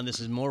so on. This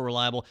is more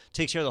reliable.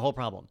 Takes care of the whole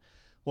problem.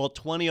 Well,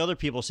 20 other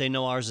people say,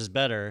 no, ours is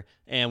better,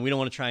 and we don't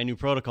want to try a new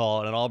protocol,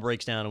 and it all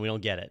breaks down, and we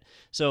don't get it.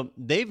 So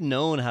they've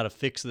known how to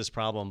fix this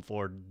problem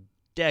for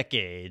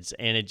decades,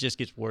 and it just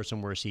gets worse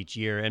and worse each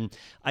year. And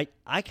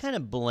I kind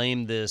of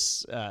blame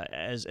this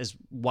as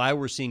why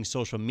we're seeing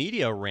social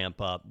media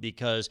ramp up,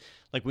 because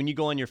like when you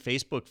go on your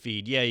Facebook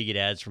feed, yeah, you get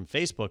ads from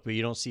Facebook, but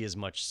you don't see as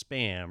much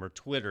spam, or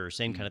Twitter,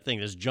 same kind of thing.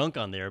 There's junk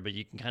on there, but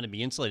you can kind of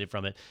be insulated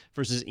from it,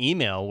 versus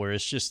email where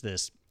it's just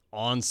this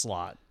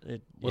onslaught.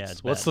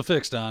 What's the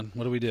fix, Don?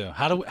 What do we do?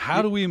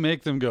 How do we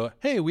make them go,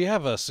 hey, we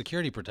have a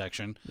security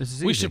protection.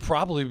 We should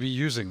probably be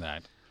using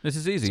that. This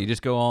is easy. You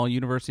just go all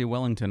University of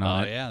Wellington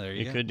on it. Oh, yeah, there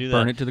you go. Could do that.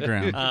 Burn it to the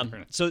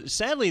ground. So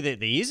sadly,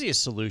 the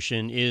easiest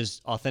solution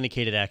is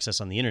authenticated access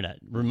on the internet.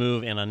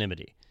 Remove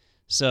anonymity.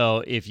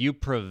 So if you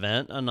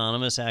prevent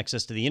anonymous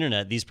access to the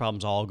internet, these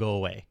problems all go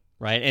away.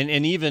 Right.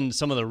 And even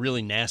some of the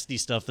really nasty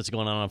stuff that's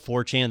going on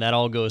 4chan, that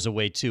all goes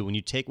away too. When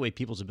you take away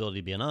people's ability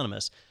to be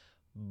anonymous.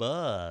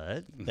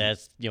 But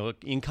that's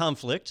in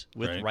conflict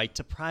with right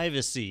to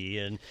privacy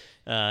and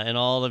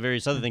all the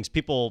various other things.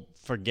 People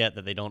forget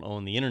that they don't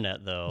own the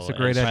internet, though. It's a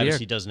great idea.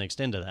 Privacy doesn't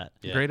extend to that.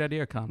 Yeah. Great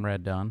idea,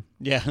 Comrade Don.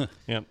 Yeah.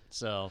 Yeah.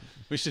 So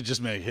we should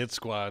just make hit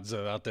squads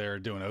out there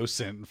doing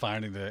OSINT and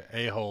finding the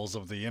a-holes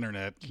of the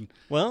internet.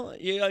 Well,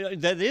 yeah,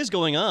 that is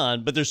going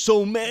on, but there's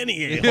so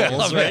many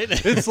a-holes, right?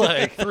 It's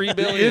like 3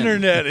 billion. The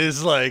internet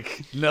is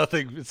like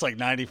nothing. It's like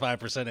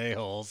 95%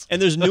 a-holes.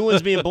 And there's new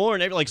ones being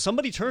born. Like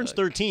somebody turns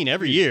 13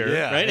 every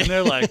year, right? And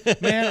they're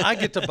like, man, I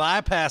get to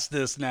bypass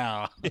this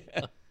now.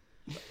 Yeah.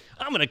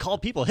 I'm going to call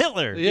people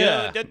Hitler.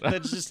 Yeah.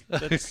 That's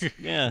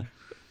yeah.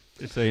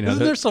 So, Isn't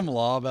there some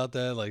law about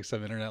that? Like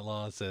some internet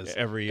law that says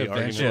every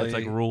argument. Yeah, it's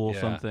like rule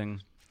something.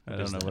 I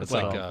don't know what it's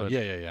like. called.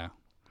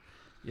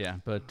 Yeah,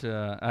 but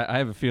I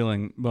have a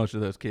feeling most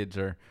of those kids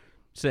are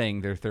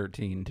saying they're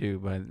 13 too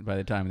by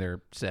the time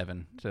they're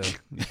 7. So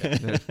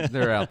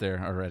they're out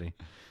there already.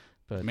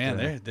 But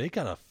man, they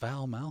got a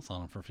foul mouth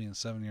on them for being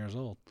 7 years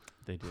old.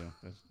 They do.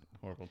 Those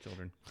horrible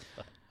children.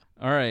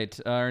 All right,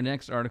 our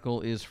next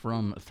article is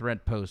from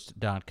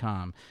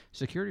threatpost.com.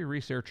 Security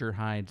researcher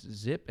hides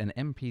zip and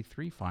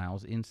MP3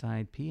 files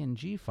inside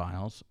PNG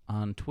files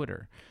on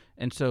Twitter.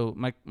 And so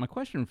my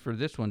question for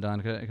this one, Don,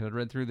 because I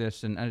read through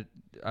this and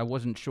I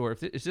wasn't sure,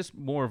 is this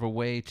more of a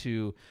way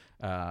to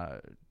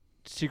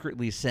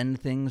secretly send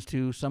things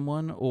to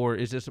someone, or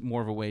is this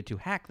more of a way to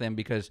hack them?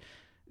 Because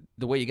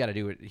the way you got to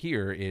do it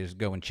here is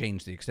go and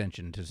change the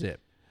extension to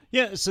zip.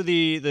 Yeah, so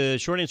the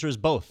short answer is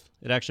both.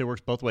 It actually works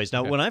both ways.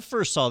 Now, when I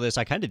first saw this,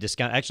 I kind of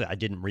discounted. Actually, I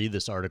didn't read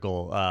this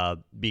article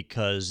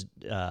because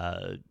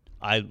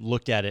I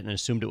looked at it and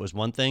assumed it was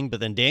one thing. But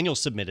then Daniel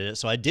submitted it,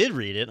 so I did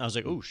read it. And I was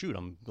like, oh, shoot,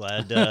 I'm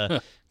glad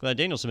glad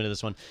Daniel submitted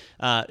this one.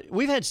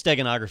 We've had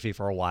steganography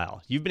for a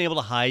while. You've been able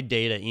to hide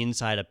data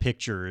inside of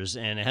pictures,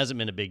 and it hasn't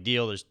been a big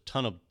deal. There's a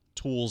ton of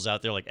tools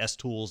out there like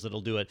S-Tools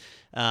that'll do it,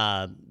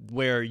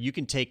 where you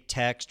can take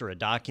text or a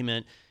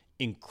document,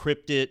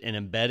 encrypt it and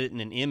embed it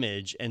in an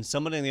image, and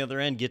somebody on the other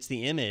end gets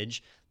the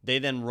image. They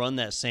then run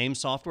that same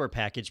software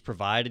package,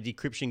 provide a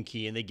decryption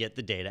key, and they get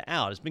the data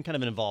out. It's been kind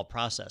of an involved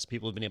process.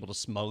 People have been able to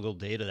smuggle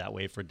data that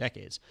way for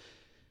decades.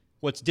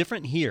 What's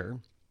different here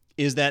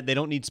is that they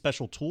don't need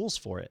special tools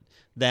for it,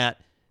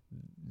 that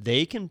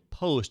they can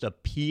post a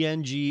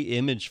PNG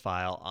image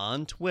file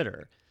on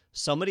Twitter.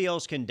 Somebody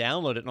else can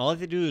download it, and all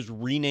they do is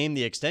rename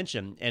the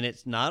extension, and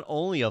it's not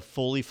only a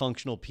fully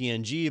functional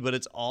PNG, but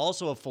it's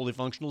also a fully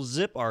functional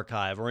zip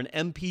archive or an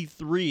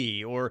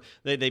MP3, or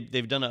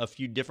they've done a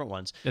few different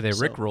ones. Yeah, they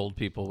rickrolled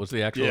people was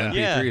the actual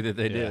MP3 that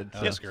they did.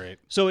 That was great.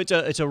 So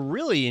it's a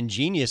really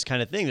ingenious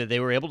kind of thing that they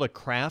were able to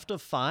craft a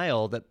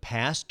file that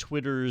passed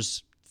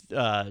Twitter's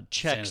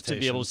checks to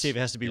be able to see if it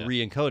has to be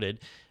re-encoded,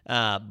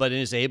 but it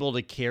is able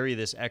to carry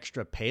this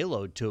extra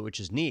payload to it,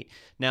 which is neat.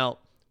 Now,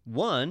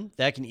 one,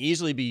 that can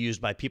easily be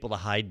used by people to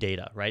hide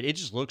data, right? It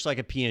just looks like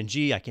a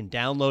PNG. I can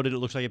download it. It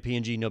looks like a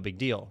PNG. No big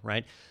deal,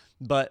 right?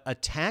 But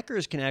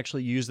attackers can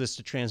actually use this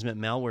to transmit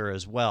malware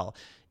as well.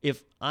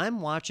 If I'm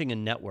watching a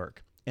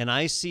network and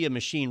I see a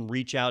machine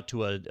reach out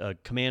to a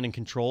command and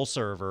control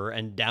server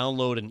and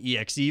download an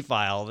exe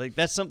file,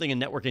 that's something a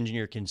network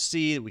engineer can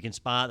see, that we can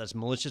spot. That's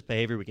malicious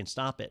behavior. We can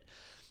stop it.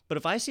 But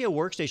if I see a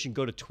workstation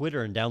go to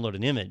Twitter and download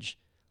an image,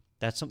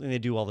 that's something they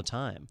do all the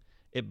time.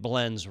 It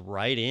blends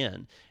right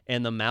in,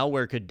 and the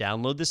malware could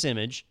download this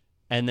image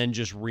and then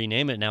just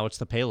rename it. Now it's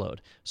the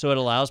payload. So it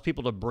allows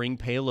people to bring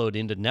payload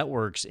into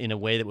networks in a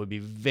way that would be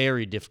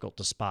very difficult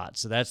to spot.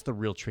 So that's the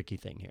real tricky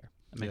thing here.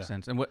 That makes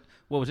sense. And what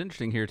was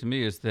interesting here to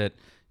me is that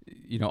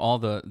all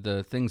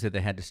the things that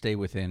they had to stay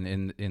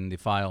within in the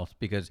files,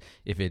 because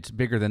if it's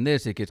bigger than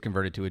this, it gets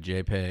converted to a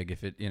JPEG.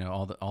 If it,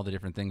 all the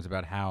different things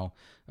about how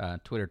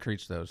Twitter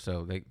treats those.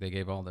 So they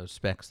gave all those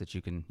specs that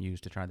you can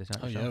use to try this out.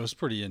 Oh yourself. yeah, it was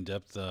pretty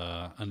in-depth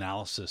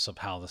analysis of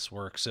how this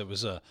works. It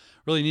was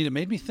really neat. It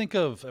made me think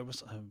of, it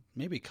was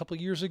maybe a couple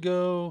years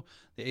ago,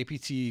 the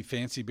APT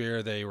Fancy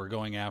Bear. They were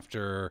going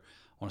after,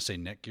 I want to say,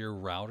 Netgear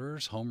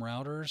routers, home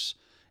routers,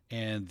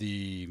 and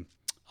the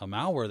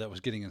malware that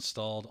was getting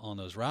installed on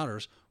those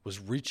routers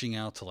was reaching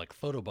out to like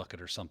PhotoBucket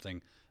or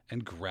something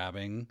and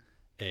grabbing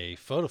a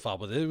photo file,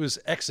 but it was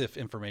EXIF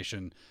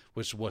information,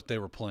 which is what they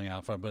were pulling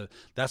out from. But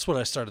that's what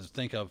I started to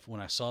think of when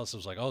I saw this. I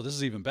was like, oh, this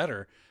is even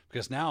better,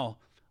 because now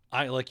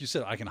like you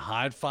said, I can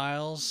hide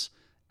files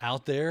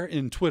out there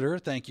in Twitter.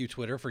 Thank you,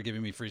 Twitter, for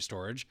giving me free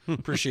storage.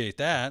 Appreciate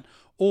that.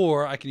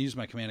 Or I can use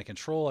my command and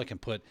control. I can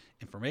put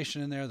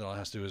information in there that all it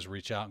has to do is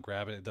reach out and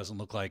grab it. It doesn't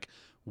look like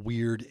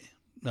weird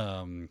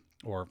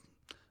or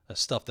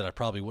stuff that I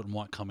probably wouldn't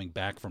want coming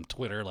back from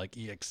Twitter, like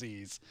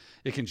EXEs.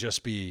 It can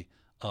just be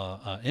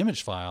an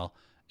image file,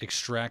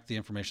 extract the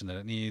information that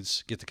it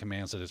needs, get the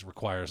commands that it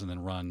requires, and then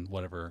run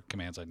whatever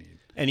commands I need.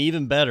 And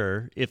even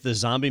better, if the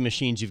zombie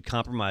machines you've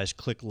compromised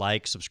click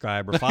like,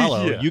 subscribe, or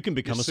follow, you can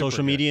become a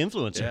social media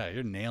influencer. Yeah,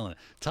 you're nailing it.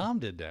 Tom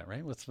did that,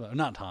 right?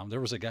 Not Tom. There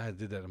was a guy that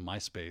did that in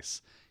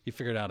MySpace. He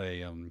figured out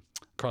a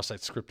cross-site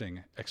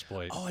scripting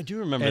exploit. Oh, I do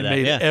remember and that.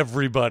 made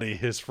everybody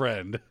his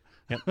friend.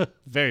 Yep.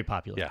 Very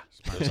popular. Yeah,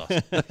 it was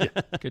awesome.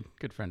 Yeah.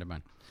 Good friend of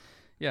mine.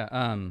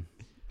 Yeah.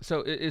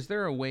 So is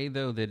there a way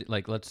though that,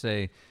 like, let's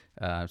say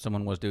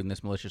someone was doing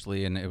this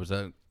maliciously and it was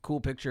a cool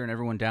picture and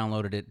everyone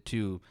downloaded it,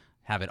 to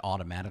have it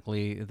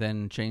automatically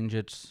then change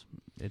its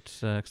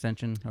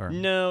extension? Or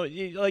no,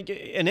 like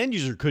an end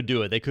user could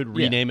do it. They could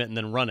rename it and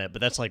then run it,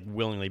 but that's like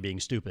willingly being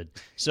stupid.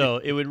 So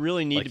it would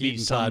really need like to be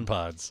Tide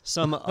Pods.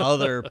 some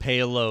other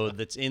payload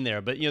that's in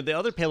there. But the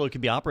other payload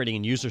could be operating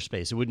in user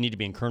space. It wouldn't need to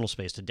be in kernel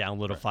space to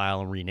download a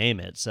file and rename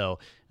it. So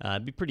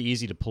it'd be pretty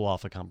easy to pull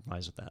off a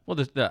compromise with that. Well,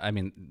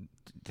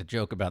 the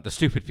joke about the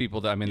stupid people,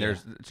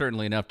 there's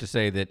certainly enough to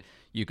say that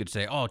you could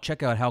say, oh,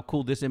 check out how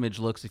cool this image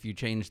looks if you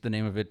change the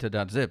name of it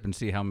to .zip, and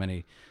see how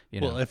many,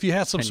 Well, if you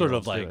had some sort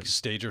of 10-year-olds like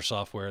stager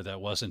software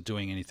that wasn't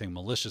doing anything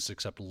malicious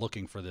except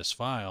looking for this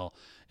file,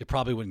 it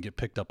probably wouldn't get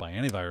picked up by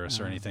antivirus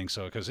or anything.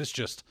 So, because it's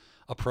just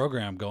a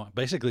program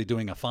basically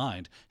doing a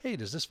find. Hey,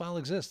 does this file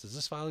exist? Does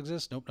this file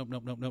exist? Nope.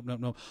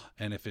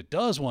 And if it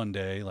does one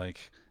day,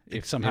 like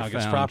it somehow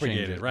gets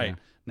propagated, right? Yeah.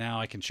 Now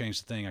I can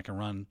change the thing. I can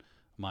run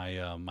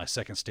my my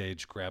second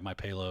stage, grab my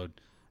payload,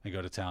 and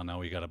go to town. Now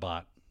we got a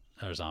bot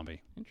or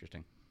zombie.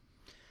 Interesting.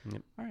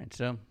 Yep. All right,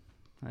 so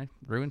I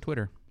ruined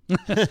Twitter.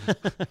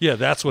 Yeah,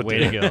 that's what way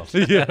did to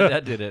it. go. Yeah,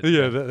 that did it.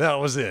 Yeah, that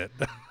was it.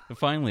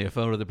 Finally, a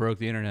photo that broke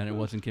the internet. It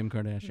wasn't Kim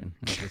Kardashian.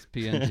 It was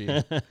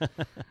PNG.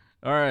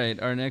 All right,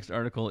 our next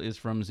article is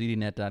from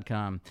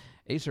ZDNet.com.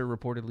 Acer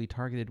reportedly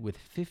targeted with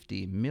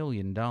 $50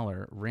 million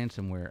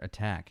ransomware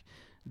attack.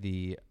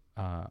 The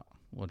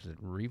what is it?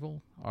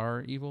 REvil?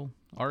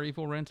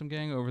 REvil ransom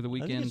gang over the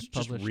weekend. I think it's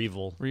just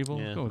REvil. REvil?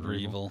 Yeah. Go with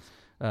REvil.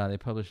 They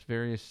published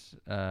various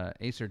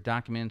Acer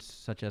documents,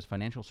 such as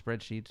financial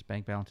spreadsheets,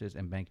 bank balances,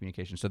 and bank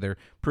communications. So they're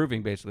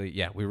proving basically,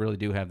 we really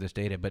do have this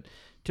data. But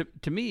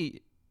to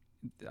me,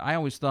 I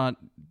always thought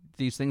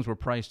these things were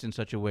priced in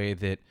such a way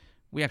that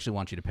we actually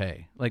want you to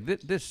pay. Like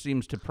this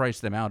seems to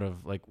price them out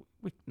of, like,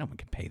 no one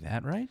can pay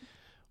that, right?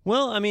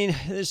 Well, I mean,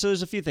 so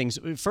there's a few things.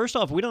 First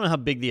off, we don't know how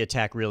big the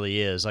attack really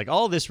is. Like,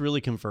 all this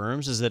really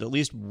confirms is that at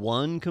least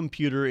one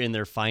computer in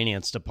their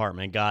finance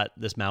department got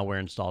this malware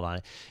installed on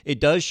it. It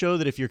does show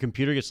that if your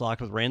computer gets locked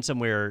with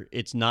ransomware,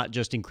 it's not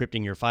just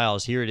encrypting your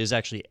files. Here it is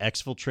actually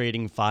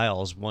exfiltrating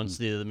files once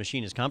the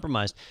machine is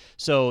compromised.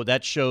 So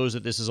that shows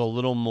that this is a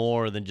little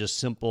more than just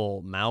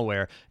simple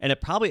malware. And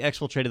it probably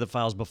exfiltrated the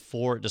files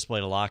before it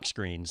displayed a lock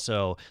screen.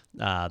 So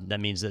that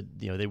means that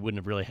they wouldn't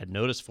have really had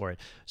notice for it.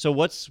 So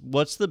what's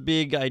the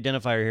big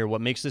identifier here?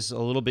 What makes this a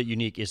little bit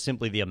unique is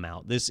simply the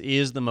amount. This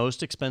is the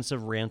most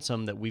expensive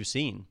ransom that we've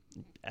seen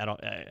out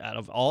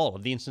of all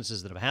of the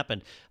instances that have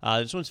happened.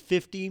 This one's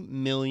 $50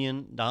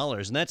 million,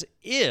 and that's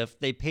if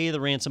they pay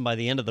the ransom by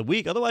the end of the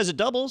week. Otherwise, it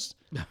doubles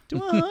to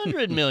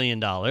 $100 million.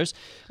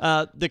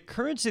 The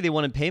currency they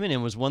wanted payment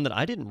in was one that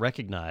I didn't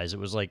recognize. It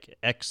was like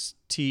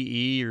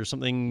XTE or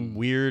something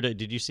weird.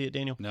 Did you see it,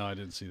 Daniel? No, I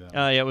didn't see that.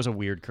 Yeah, it was a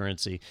weird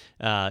currency.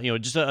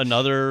 Just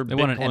another They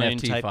want an Bitcoin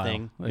NFT type file.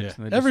 thing. Like, they just-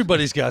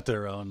 Everybody's got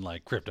their own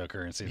like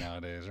cryptocurrency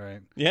nowadays,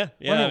 right? Yeah.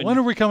 When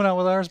are we coming out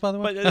with ours, by the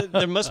way? But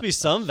there must be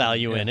some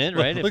value in it,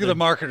 right? Look at the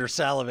marketer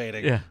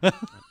salivating. Yeah.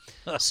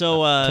 So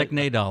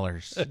Techne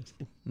dollars.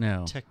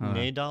 No.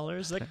 Techne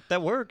dollars?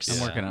 That works.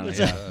 I'm working on it.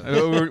 Yeah.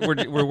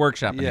 we're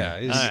workshopping. Yeah,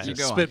 it. he's You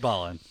go on.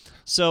 spitballing.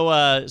 So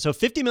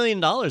 $50 million,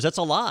 that's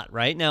a lot,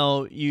 right?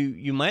 Now,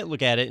 you might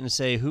look at it and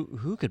say,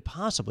 who could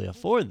possibly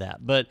afford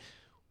that? But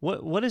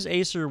what is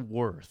Acer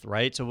worth,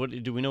 right? So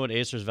do we know what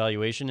Acer's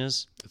valuation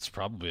is? It's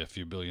probably a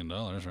few $1 billion,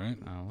 right?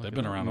 Oh, They've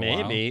been around a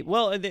while. Maybe.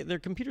 Well, their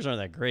computers aren't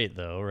that great,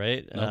 though,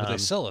 right? No, but they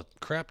sell a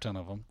crap ton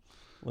of them.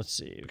 Let's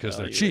see. Because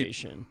they're cheap.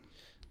 Valuation.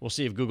 We'll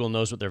see if Google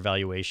knows what their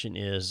valuation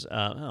is.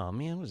 Oh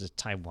man, was it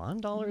Taiwan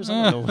dollars?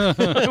 I don't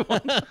know.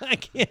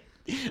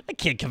 I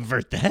can't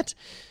convert that.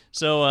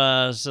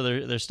 So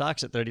their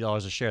stock's at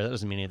 $30 a share. That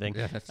doesn't mean anything.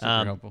 Yeah, that's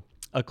super helpful.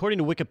 According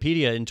to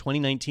Wikipedia, in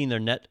 2019, their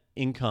net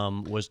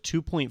income was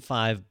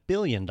 $2.5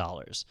 billion.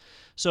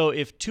 So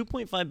if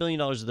 $2.5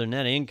 billion is their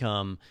net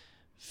income,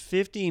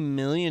 $50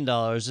 million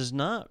is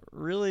not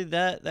really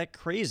that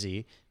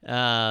crazy.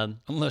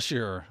 Unless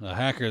you're a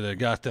hacker that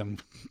got them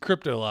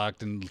crypto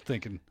locked and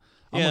thinking,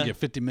 I'm going to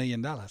get $50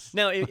 million.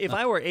 Now, if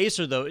I were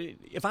Acer, though,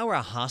 if I were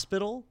a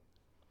hospital,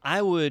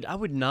 I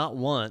would not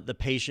want the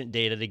patient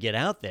data to get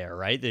out there,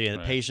 right? The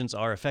patients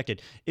are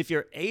affected. If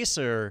you're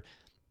Acer,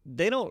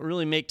 they don't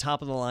really make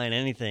top-of-the-line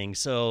anything.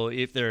 So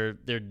if their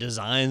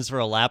designs for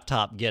a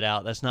laptop get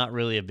out, that's not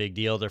really a big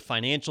deal. Their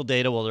financial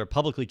data, well, they're a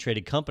publicly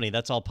traded company.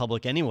 That's all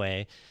public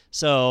anyway.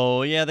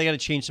 So, yeah, they got to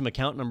change some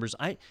account numbers.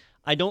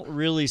 I don't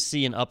really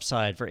see an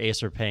upside for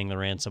Acer paying the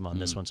ransom on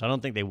this one, so I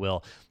don't think they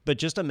will. But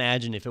just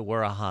imagine if it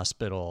were a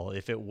hospital,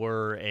 if it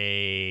were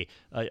a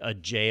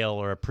jail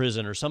or a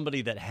prison or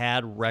somebody that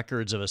had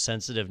records of a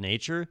sensitive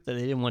nature that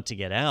they didn't want to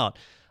get out.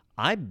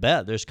 I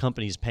bet there's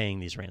companies paying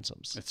these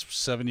ransoms. It's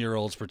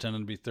 7-year-olds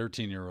pretending to be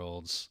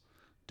 13-year-olds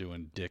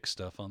doing dick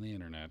stuff on the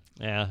internet.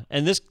 Yeah,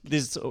 and this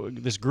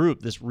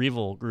group, this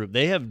Revil group,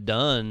 they have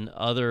done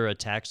other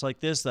attacks like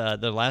this. The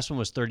last one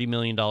was $30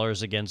 million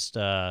against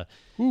a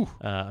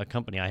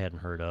company I hadn't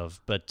heard of.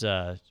 But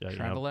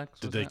Travelex?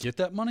 Did they get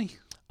that money?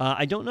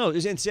 I don't know.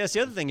 And that's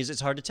the other thing is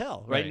it's hard to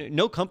tell, right?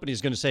 No company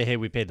is going to say, "Hey,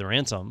 we paid the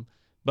ransom."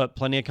 But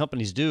plenty of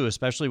companies do,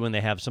 especially when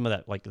they have some of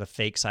that, like the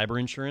fake cyber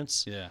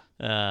insurance. Yeah.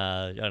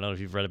 I don't know if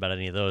you've read about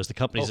any of those. The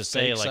companies that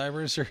say, like, cyber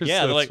insurance?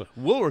 Yeah, they're like,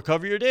 we'll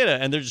recover your data.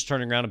 And they're just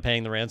turning around and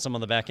paying the ransom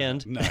on the back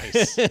end.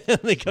 Nice.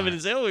 They come in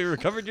and say, we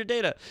recovered your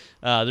data.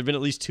 There have been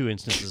at least 2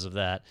 instances of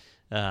that.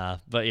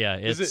 But yeah,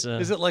 it's...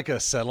 Is it like a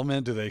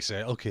settlement? Do they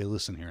say, okay,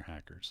 listen here,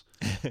 hackers.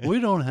 We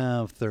don't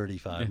have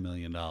 $35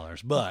 million,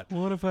 but...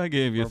 What if I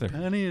gave you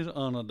pennies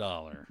on a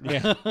dollar?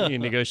 Yeah, you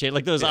negotiate.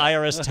 Like those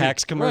IRS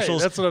tax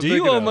commercials. Right, that's what I'm do you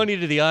thinking owe of. money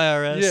to the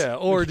IRS? Yeah,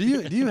 or do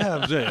you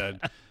have...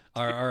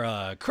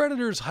 Are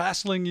creditors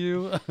hassling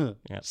you?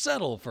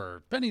 Settle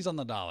for pennies on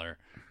the dollar.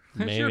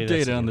 There's your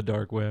data on the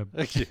dark web.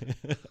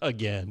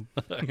 Again.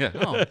 Yeah.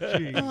 Oh,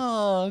 geez.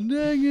 Oh,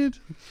 dang it.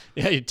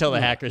 Yeah, you tell the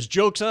hackers,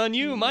 joke's on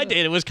you. My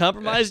data was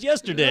compromised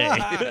yesterday.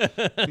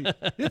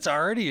 It's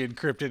already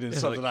encrypted in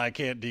something I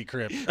can't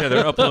decrypt. Yeah,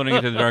 they're uploading it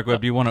to the dark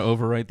web. Do you want to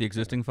overwrite the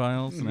existing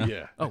files? No.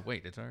 Yeah. Oh,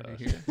 wait, it's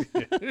already here. We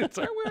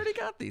already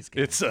got these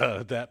guys. It's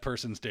that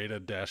person's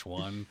data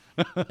 -1.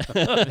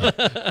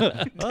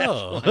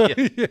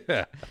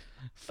 Yeah.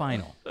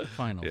 Final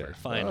version.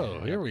 Oh,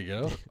 here we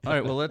go. All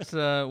right, well, let's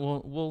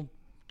we'll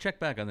check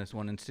back on this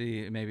one and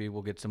see. Maybe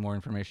we'll get some more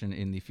information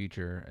in the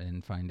future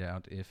and find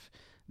out if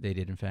they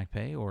did in fact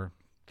pay or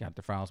got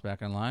their files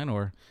back online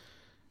or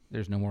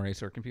there's no more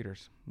Acer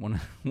computers. One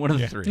of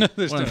the three.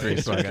 There's one of the three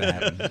is probably gonna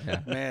happen.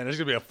 Yeah. Man, there's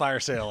gonna be a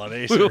fire sale on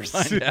Acer. We'll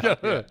find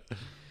out.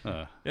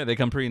 Yeah, they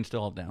come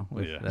pre-installed now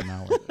with that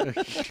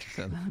malware.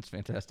 So that's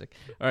fantastic.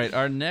 All right,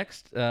 our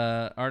next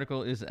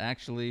article is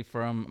actually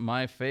from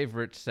my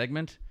favorite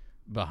segment,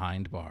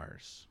 Behind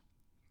Bars.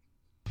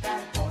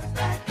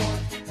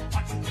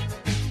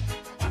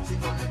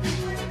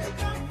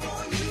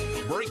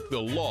 Break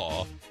the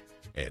law,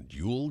 and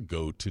you'll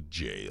go to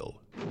jail.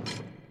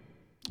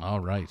 All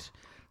right.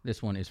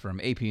 This one is from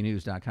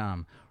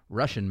APnews.com.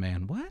 Russian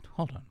man. What?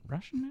 Hold on.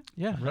 Russian man?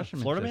 Yeah, Russian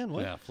man. Florida man?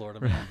 What? Yeah, Florida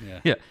man.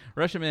 Yeah. Yeah.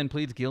 Russian man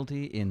pleads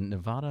guilty in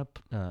Nevada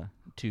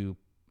to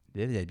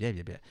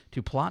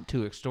plot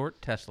to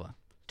extort Tesla.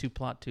 To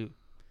plot to.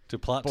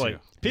 Boy,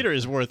 Peter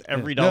is worth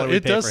every dollar we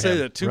pay for him. It does say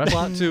that to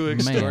plot to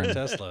extort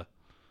Tesla.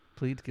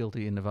 Pleads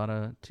guilty in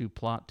Nevada to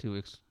plot to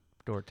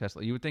extort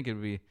Tesla. You would think it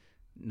would be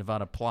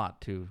Nevada plot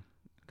to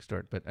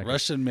extort, but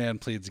Russian man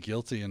pleads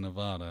guilty in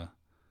Nevada.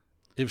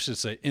 It should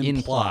say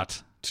in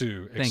plot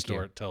to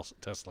extort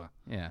Tesla.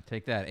 Yeah,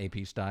 take that,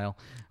 AP style.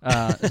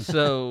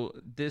 So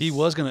this he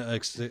was going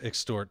to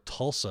extort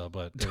Tulsa,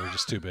 but they were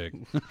just too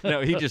big.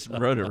 No, he just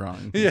wrote it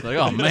wrong. He's like,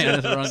 oh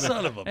man, that's wrong.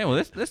 Son of a. Hey, well,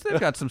 this they've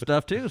got some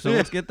stuff too, so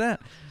let's get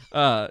that.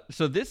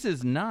 So this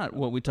is not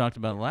what we talked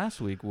about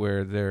last week,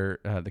 where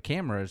the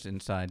cameras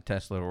inside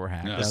Tesla were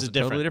hacked. No, This is a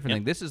totally different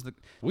thing. This is the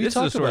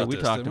story we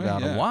talked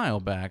about a while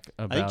back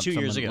about I think 2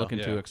 years someone ago. looking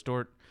to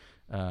extort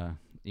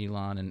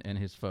Elon and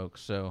his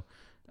folks. So.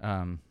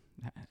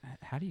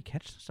 How do you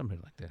catch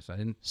somebody like this? I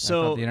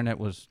thought the internet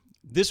was...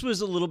 This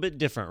was a little bit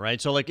different, right?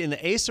 So like in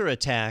the Acer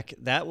attack,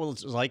 that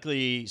was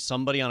likely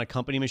somebody on a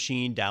company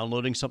machine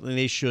downloading something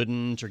they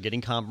shouldn't or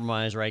getting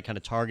compromised, right? Kind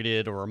of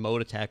targeted, or a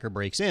remote attacker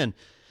breaks in.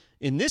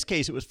 In this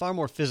case, it was far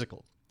more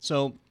physical.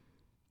 So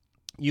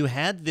you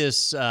had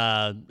this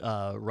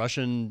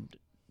Russian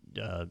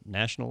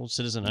national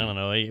citizen, I don't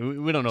know.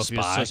 We don't know if he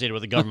was associated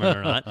with the government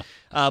or not.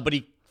 But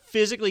he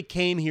physically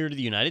came here to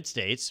the United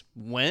States,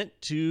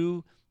 went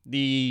to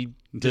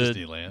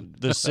Disneyland,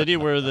 the city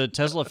where the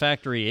Tesla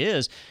factory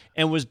is,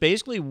 and was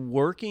basically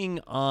working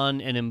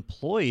on an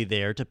employee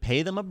there to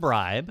pay them a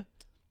bribe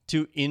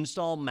to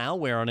install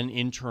malware on an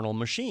internal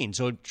machine.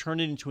 So it turned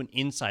it into an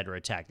insider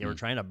attack. They were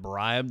trying to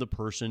bribe the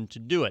person to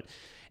do it.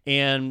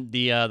 And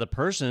the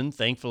person,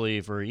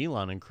 thankfully for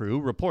Elon and crew,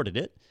 reported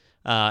it.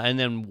 And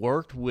then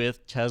worked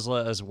with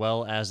Tesla as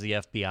well as the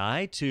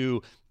FBI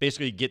to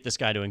basically get this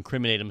guy to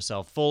incriminate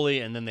himself fully,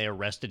 and then they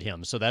arrested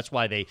him. So that's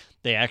why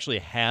they actually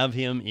have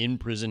him in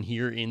prison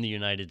here in the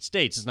United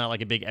States. It's not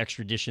like a big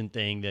extradition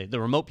thing. The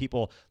remote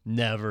people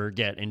never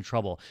get in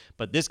trouble.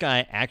 But this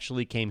guy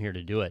actually came here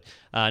to do it.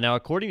 Now,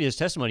 according to his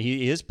testimony,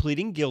 he is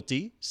pleading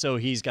guilty, so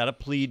he's got a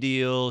plea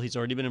deal. He's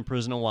already been in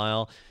prison a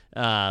while.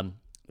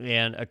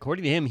 And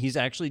according to him, he's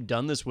actually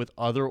done this with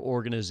other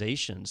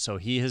organizations. So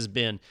he has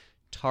been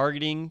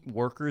targeting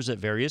workers at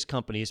various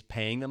companies,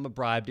 paying them a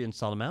bribe to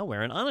install the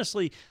malware. And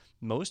honestly,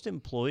 most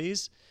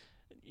employees,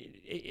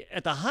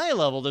 at the high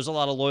level, there's a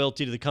lot of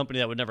loyalty to the company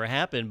that would never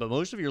happen, but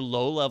most of your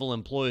low-level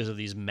employees of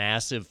these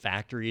massive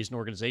factories and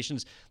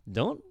organizations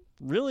don't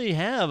really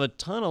have a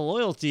ton of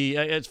loyalty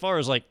as far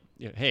as like,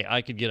 hey,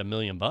 I could get $1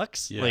 million.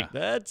 Yeah. Like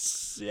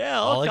that's, All I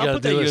I'll gotta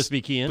put that do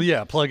USB key in.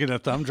 Yeah, plug in a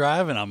thumb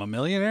drive and I'm a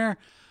millionaire.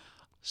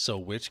 So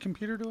which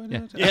computer do I do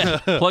it to? Yeah.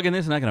 Plug in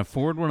this and I can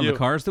afford one of the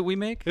cars that we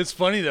make. It's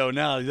funny, though,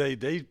 now they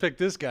picked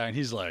this guy, and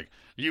he's like,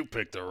 you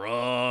picked the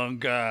wrong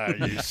guy,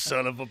 you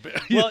son of a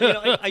bitch.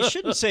 Well, I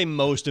shouldn't say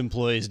most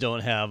employees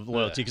don't have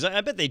loyalty, because I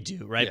bet they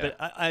do, right? Yeah.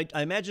 But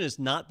I imagine it's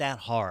not that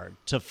hard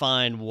to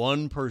find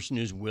one person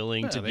who's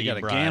willing to they be got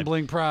a bribed.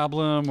 gambling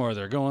problem, or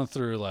they're going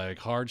through, like,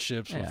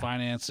 hardships with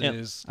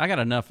finances. I got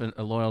enough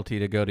loyalty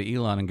to go to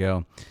Elon and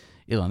go,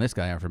 Elon, this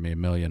guy offered me $1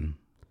 million.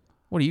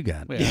 What do you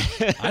got?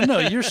 Yeah. I know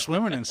you're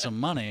swimming in some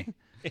money.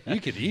 You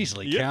could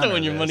easily You're counter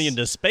throwing your this. money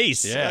into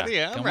space. Yeah,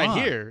 I'm come right on.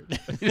 here.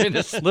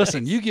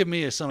 Listen, you give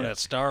me some of that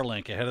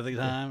Starlink ahead of the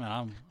time,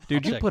 and Dude,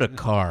 I'll you check put a it.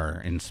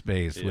 car in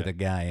space with a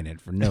guy in it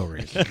for no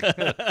reason.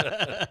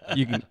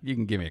 you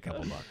can give me a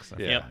couple bucks.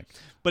 Yep.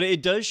 But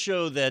it does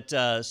show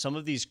that some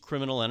of these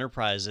criminal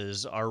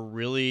enterprises are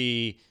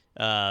really,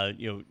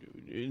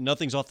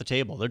 nothing's off the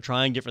table. They're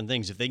trying different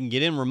things. If they can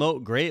get in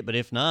remote, great. But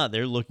if not,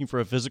 they're looking for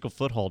a physical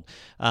foothold.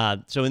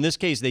 So in this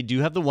case, they do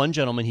have the one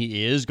gentleman.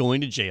 He is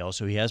going to jail,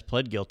 so he has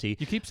pled guilty.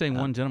 You keep saying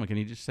one gentleman. Can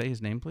you just say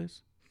his name,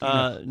 please?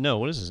 No,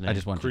 what is his name? I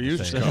just want you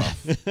to say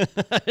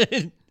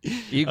it.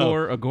 Kryuchkov.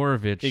 Igor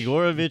Agorovich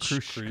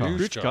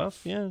Kryuchkov.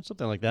 Yeah,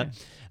 something like that.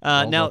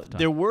 Rolls Now, off the tongue.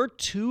 there were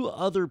 2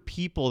 other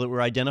people that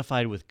were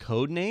identified with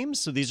code names.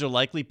 So these are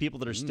likely people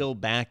that are still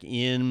back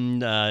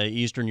in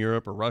Eastern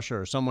Europe or Russia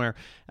or somewhere,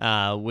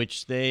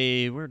 which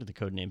where did the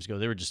code names go?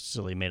 They were just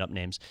silly made-up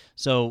names.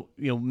 So,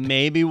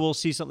 maybe we'll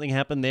see something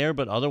happen there,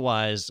 but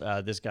otherwise,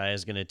 this guy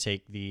is going to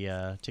take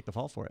the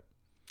fall for it.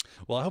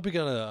 Well, I hope he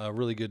got a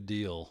really good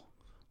deal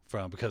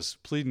because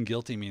pleading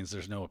guilty means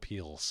there's no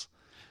appeals.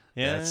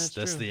 Yeah, that's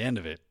true. the end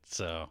of it.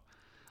 So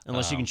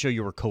Unless you can show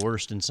you were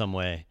coerced in some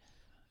way.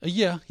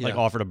 Yeah. Like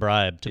offered a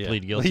bribe to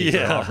plead guilty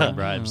for offering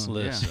bribes.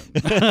 Listen,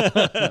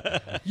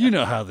 you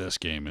know how this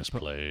game is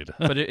played.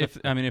 But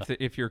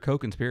if your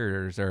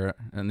co-conspirators are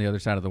on the other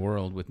side of the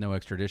world with no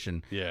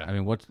extradition, I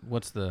mean,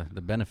 what's the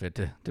benefit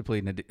to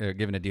pleading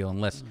giving a deal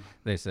unless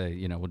they say,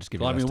 we'll just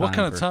give you less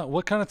time.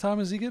 What kind of time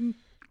is he getting?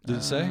 Did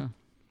it say?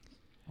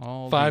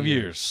 5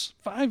 years.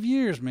 5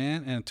 years,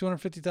 man, and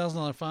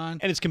 $250,000 fine.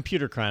 And it's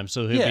computer crime,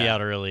 so he'll be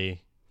out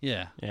early.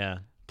 Yeah. Yeah.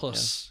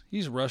 Plus,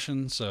 he's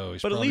Russian, so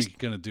he's But at probably least-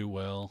 going to do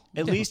well.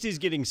 At least he's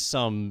getting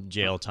some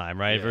jail time,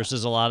 right? Yeah.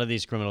 Versus a lot of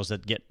these criminals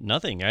that get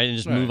nothing, right? And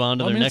just move on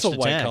to their next it's a attack.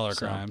 white-collar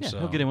crime, Yeah, so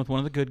he'll get in with one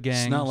of the good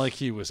gangs. it's not like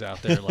he was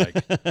out there, like,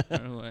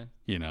 I'm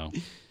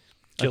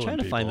killing trying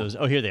to find people. those.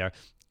 Oh, here they are.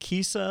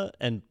 Kisa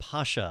and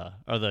Pasha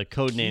are the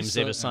code names Kisa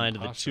they've assigned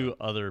to and the Pasha. 2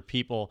 otother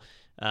people.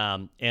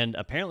 And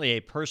apparently a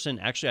person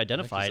actually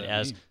identified that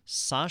as mean?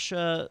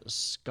 Sasha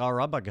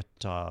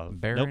Skarabagatov.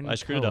 Baron Nope, I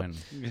screwed Cohen.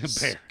 it up.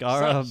 Sasha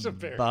Baron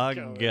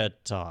Cohen.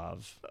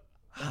 Skarabagatov.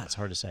 It's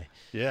hard to say.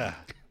 Yeah.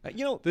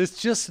 You know,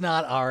 It's just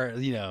not our,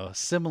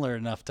 similar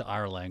enough to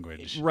our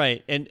language.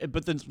 right,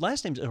 but the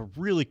last names are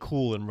really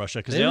cool in Russia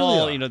because They they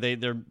really all, are.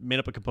 they're made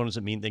up of components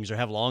that mean things or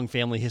have long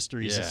family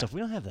histories and Yeah. stuff.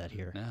 We don't have that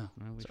here. No,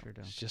 we sure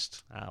don't. it's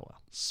just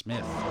Well.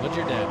 Smith. What'd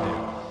your dad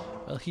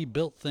do? Well, he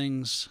built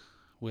things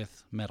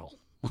with metal.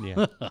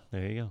 Yeah,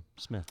 there you go,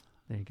 Smith.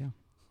 There you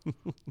go.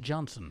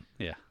 Johnson.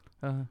 Yeah.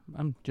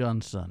 I'm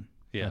John's son.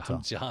 Yeah, That's I'm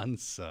all.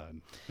 John's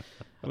son.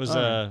 Was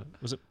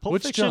it Pulp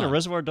Which Fiction or John?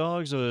 Reservoir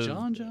Dogs or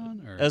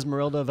John? Or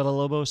Esmeralda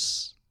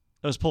Villalobos?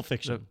 That was Pulp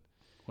Fiction.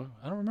 Well,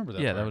 I don't remember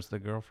that. Yeah, part. that was the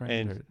girlfriend.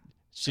 And or-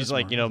 she's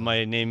like,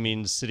 my name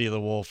means City of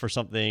the Wolf or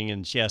something,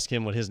 and she asks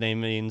him what his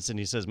name means, and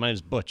he says, "My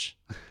name's Butch.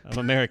 I'm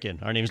American.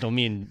 Our names don't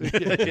mean."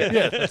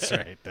 yeah, that's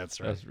right. That's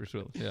right. That's Bruce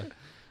Willis. Yeah.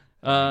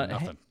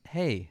 Nothing.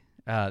 Hey,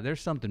 there's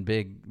something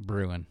big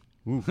brewing.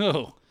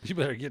 Oh, you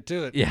better get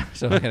to it. Yeah,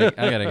 so I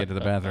gotta get to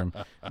the bathroom.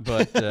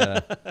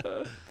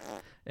 But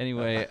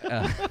anyway,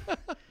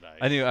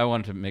 I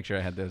wanted to make sure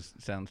I had those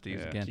sounds to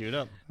use again. Cue it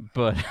up.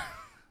 But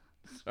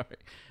sorry,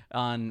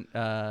 on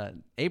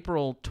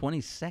April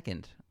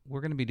 22nd,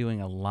 we're going to be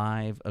doing a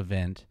live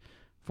event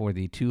for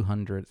the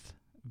 200th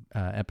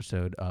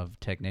episode of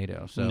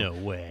Technado. So No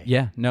way.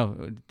 Yeah,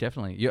 no,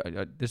 definitely.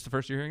 This is the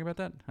first you're hearing about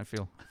that? I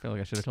feel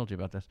like I should have told you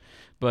about this.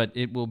 But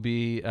it will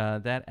be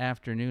that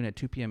afternoon at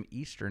 2 p.m.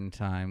 Eastern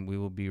time. We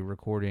will be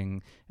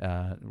recording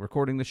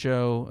the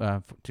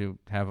show to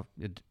have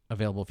it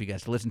available for you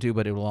guys to listen to,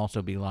 but it will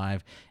also be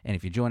live. And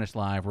if you join us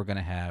live, we're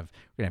gonna have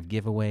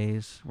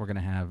giveaways. We're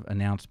gonna have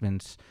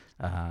announcements.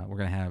 We're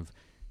gonna have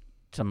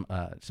some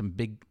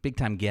big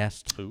time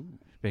guests. Ooh.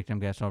 Big time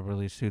guests. I'll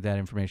release who that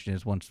information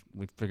is once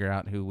we figure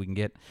out who we can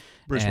get.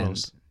 Bruce And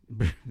Willis.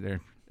 They're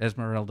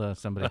Esmeralda,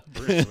 somebody.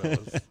 Bruce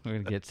Willis. We're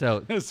gonna get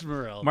so.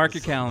 Esmeralda. Mark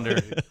your calendar.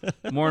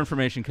 More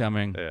information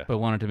coming, Yeah. but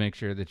wanted to make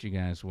sure that you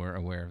guys were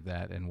aware of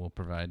that, and we'll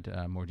provide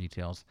more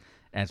details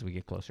as we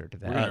get closer to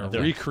that. We're going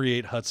to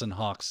recreate Hudson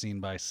Hawk scene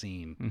by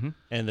scene. Mm-hmm.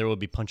 And there will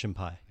be punch and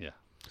pie. Yeah.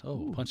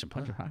 Oh, punch and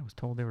pie. I was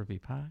told there would be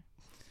pie.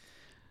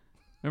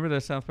 Remember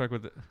that South Park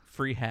with the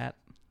free hat?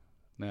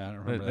 No, I don't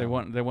remember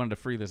They wanted to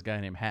free this guy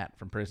named Hat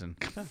from prison,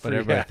 but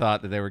everybody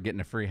thought that they were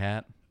getting a free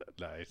hat.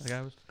 Nice. The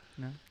guy was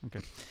no okay.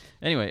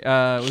 Anyway,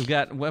 we've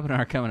got a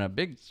webinar coming up.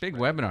 Big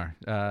webinar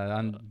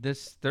on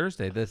this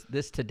Thursday.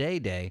 This today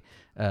day,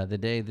 the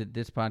day that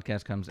this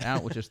podcast comes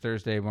out, which is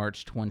Thursday,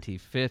 March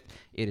 25th.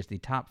 It is the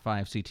top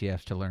 5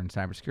 CTFs to learn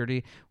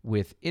cybersecurity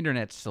with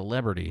internet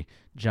celebrity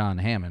John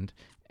Hammond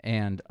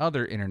and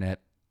other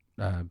internet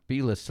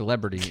B-list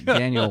celebrity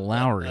Daniel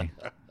Lowry.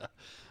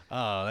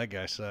 Oh, that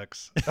guy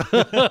sucks. Yeah,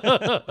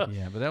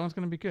 but that one's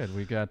going to be good.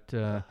 We got.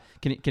 Can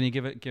you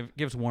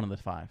give us one of the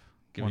 5?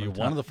 Give you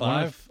one of the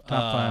 5?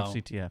 Top 5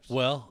 CTFs.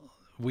 Well,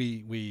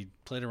 we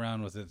played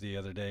around with it the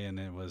other day, and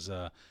it was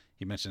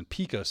he mentioned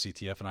Pico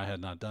CTF, and I had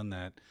not done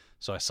that,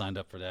 so I signed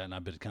up for that, and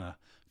I've been kind of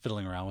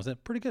fiddling around with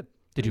it. Pretty good.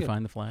 Did you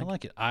find the flag? I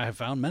like it. I have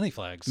found many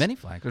flags. Many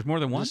flags. There's more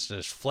than one.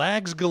 There's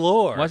flags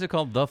galore. Why is it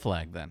called the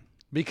flag then?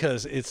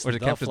 Because it's Or is it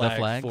the kept to the flag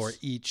flags? for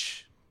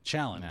each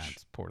challenge. Nah,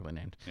 it's poorly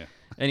named. Yeah.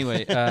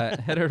 Anyway,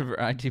 head over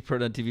to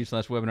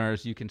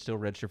itpro.tv/webinars. You can still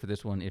register for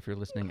this one if you're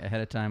listening ahead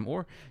of time,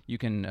 or you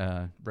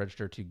can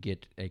register to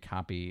get a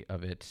copy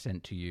of it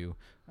sent to you.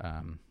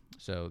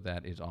 So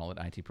that is all at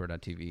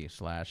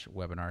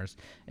itpro.tv/webinars.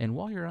 And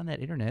while you're on that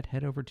internet,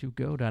 head over to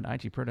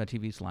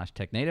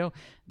go.itpro.tv/technado.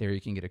 There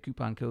you can get a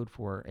coupon code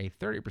for a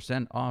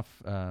 30%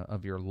 off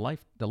of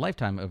the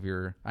lifetime of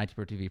your IT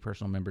Pro TV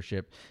personal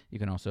membership. You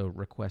can also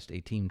request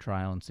a team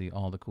trial and see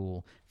all the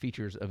cool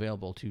features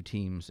available to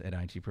teams at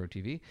IT Pro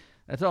TV.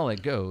 That's all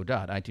at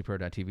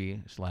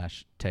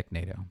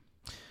go.itpro.tv/technado.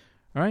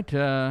 All right.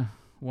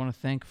 Want to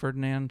thank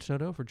Ferdinand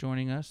Soto for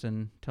joining us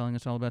and telling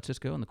us all about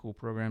Cisco and the cool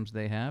programs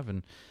they have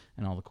and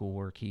all the cool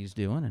work he's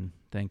doing. And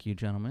thank you,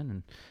 gentlemen.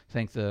 And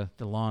thank the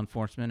law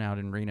enforcement out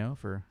in Reno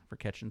for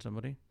catching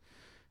somebody.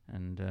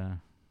 And,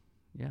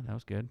 yeah, that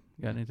was good.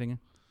 You got anything?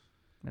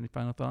 Any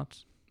final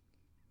thoughts?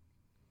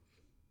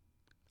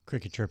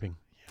 Cricket chirping.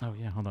 Oh,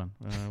 yeah, hold on.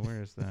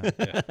 Where is that?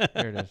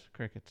 There it is,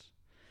 crickets.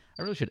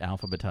 I really should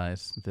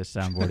alphabetize this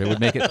soundboard. It would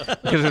make it,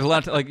 because there's a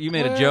lot, like you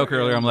made a joke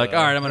earlier. I'm like, all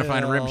right, I'm going to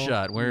find a rim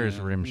shot. Where is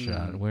rim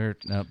shot? Where?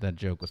 Nope, that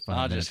joke was 5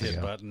 I'll minutes just hit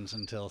ago. buttons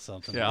until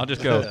something. Yeah, I'll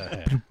just go.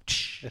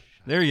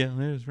 There you go.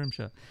 There's rim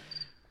shot.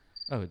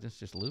 Oh, this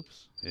just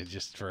loops? It's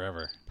just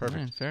forever. Perfect.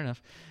 Right, fair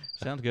enough.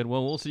 Sounds good.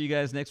 Well, we'll see you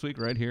guys next week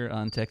right here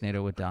on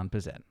Technado with Don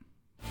Pizzette.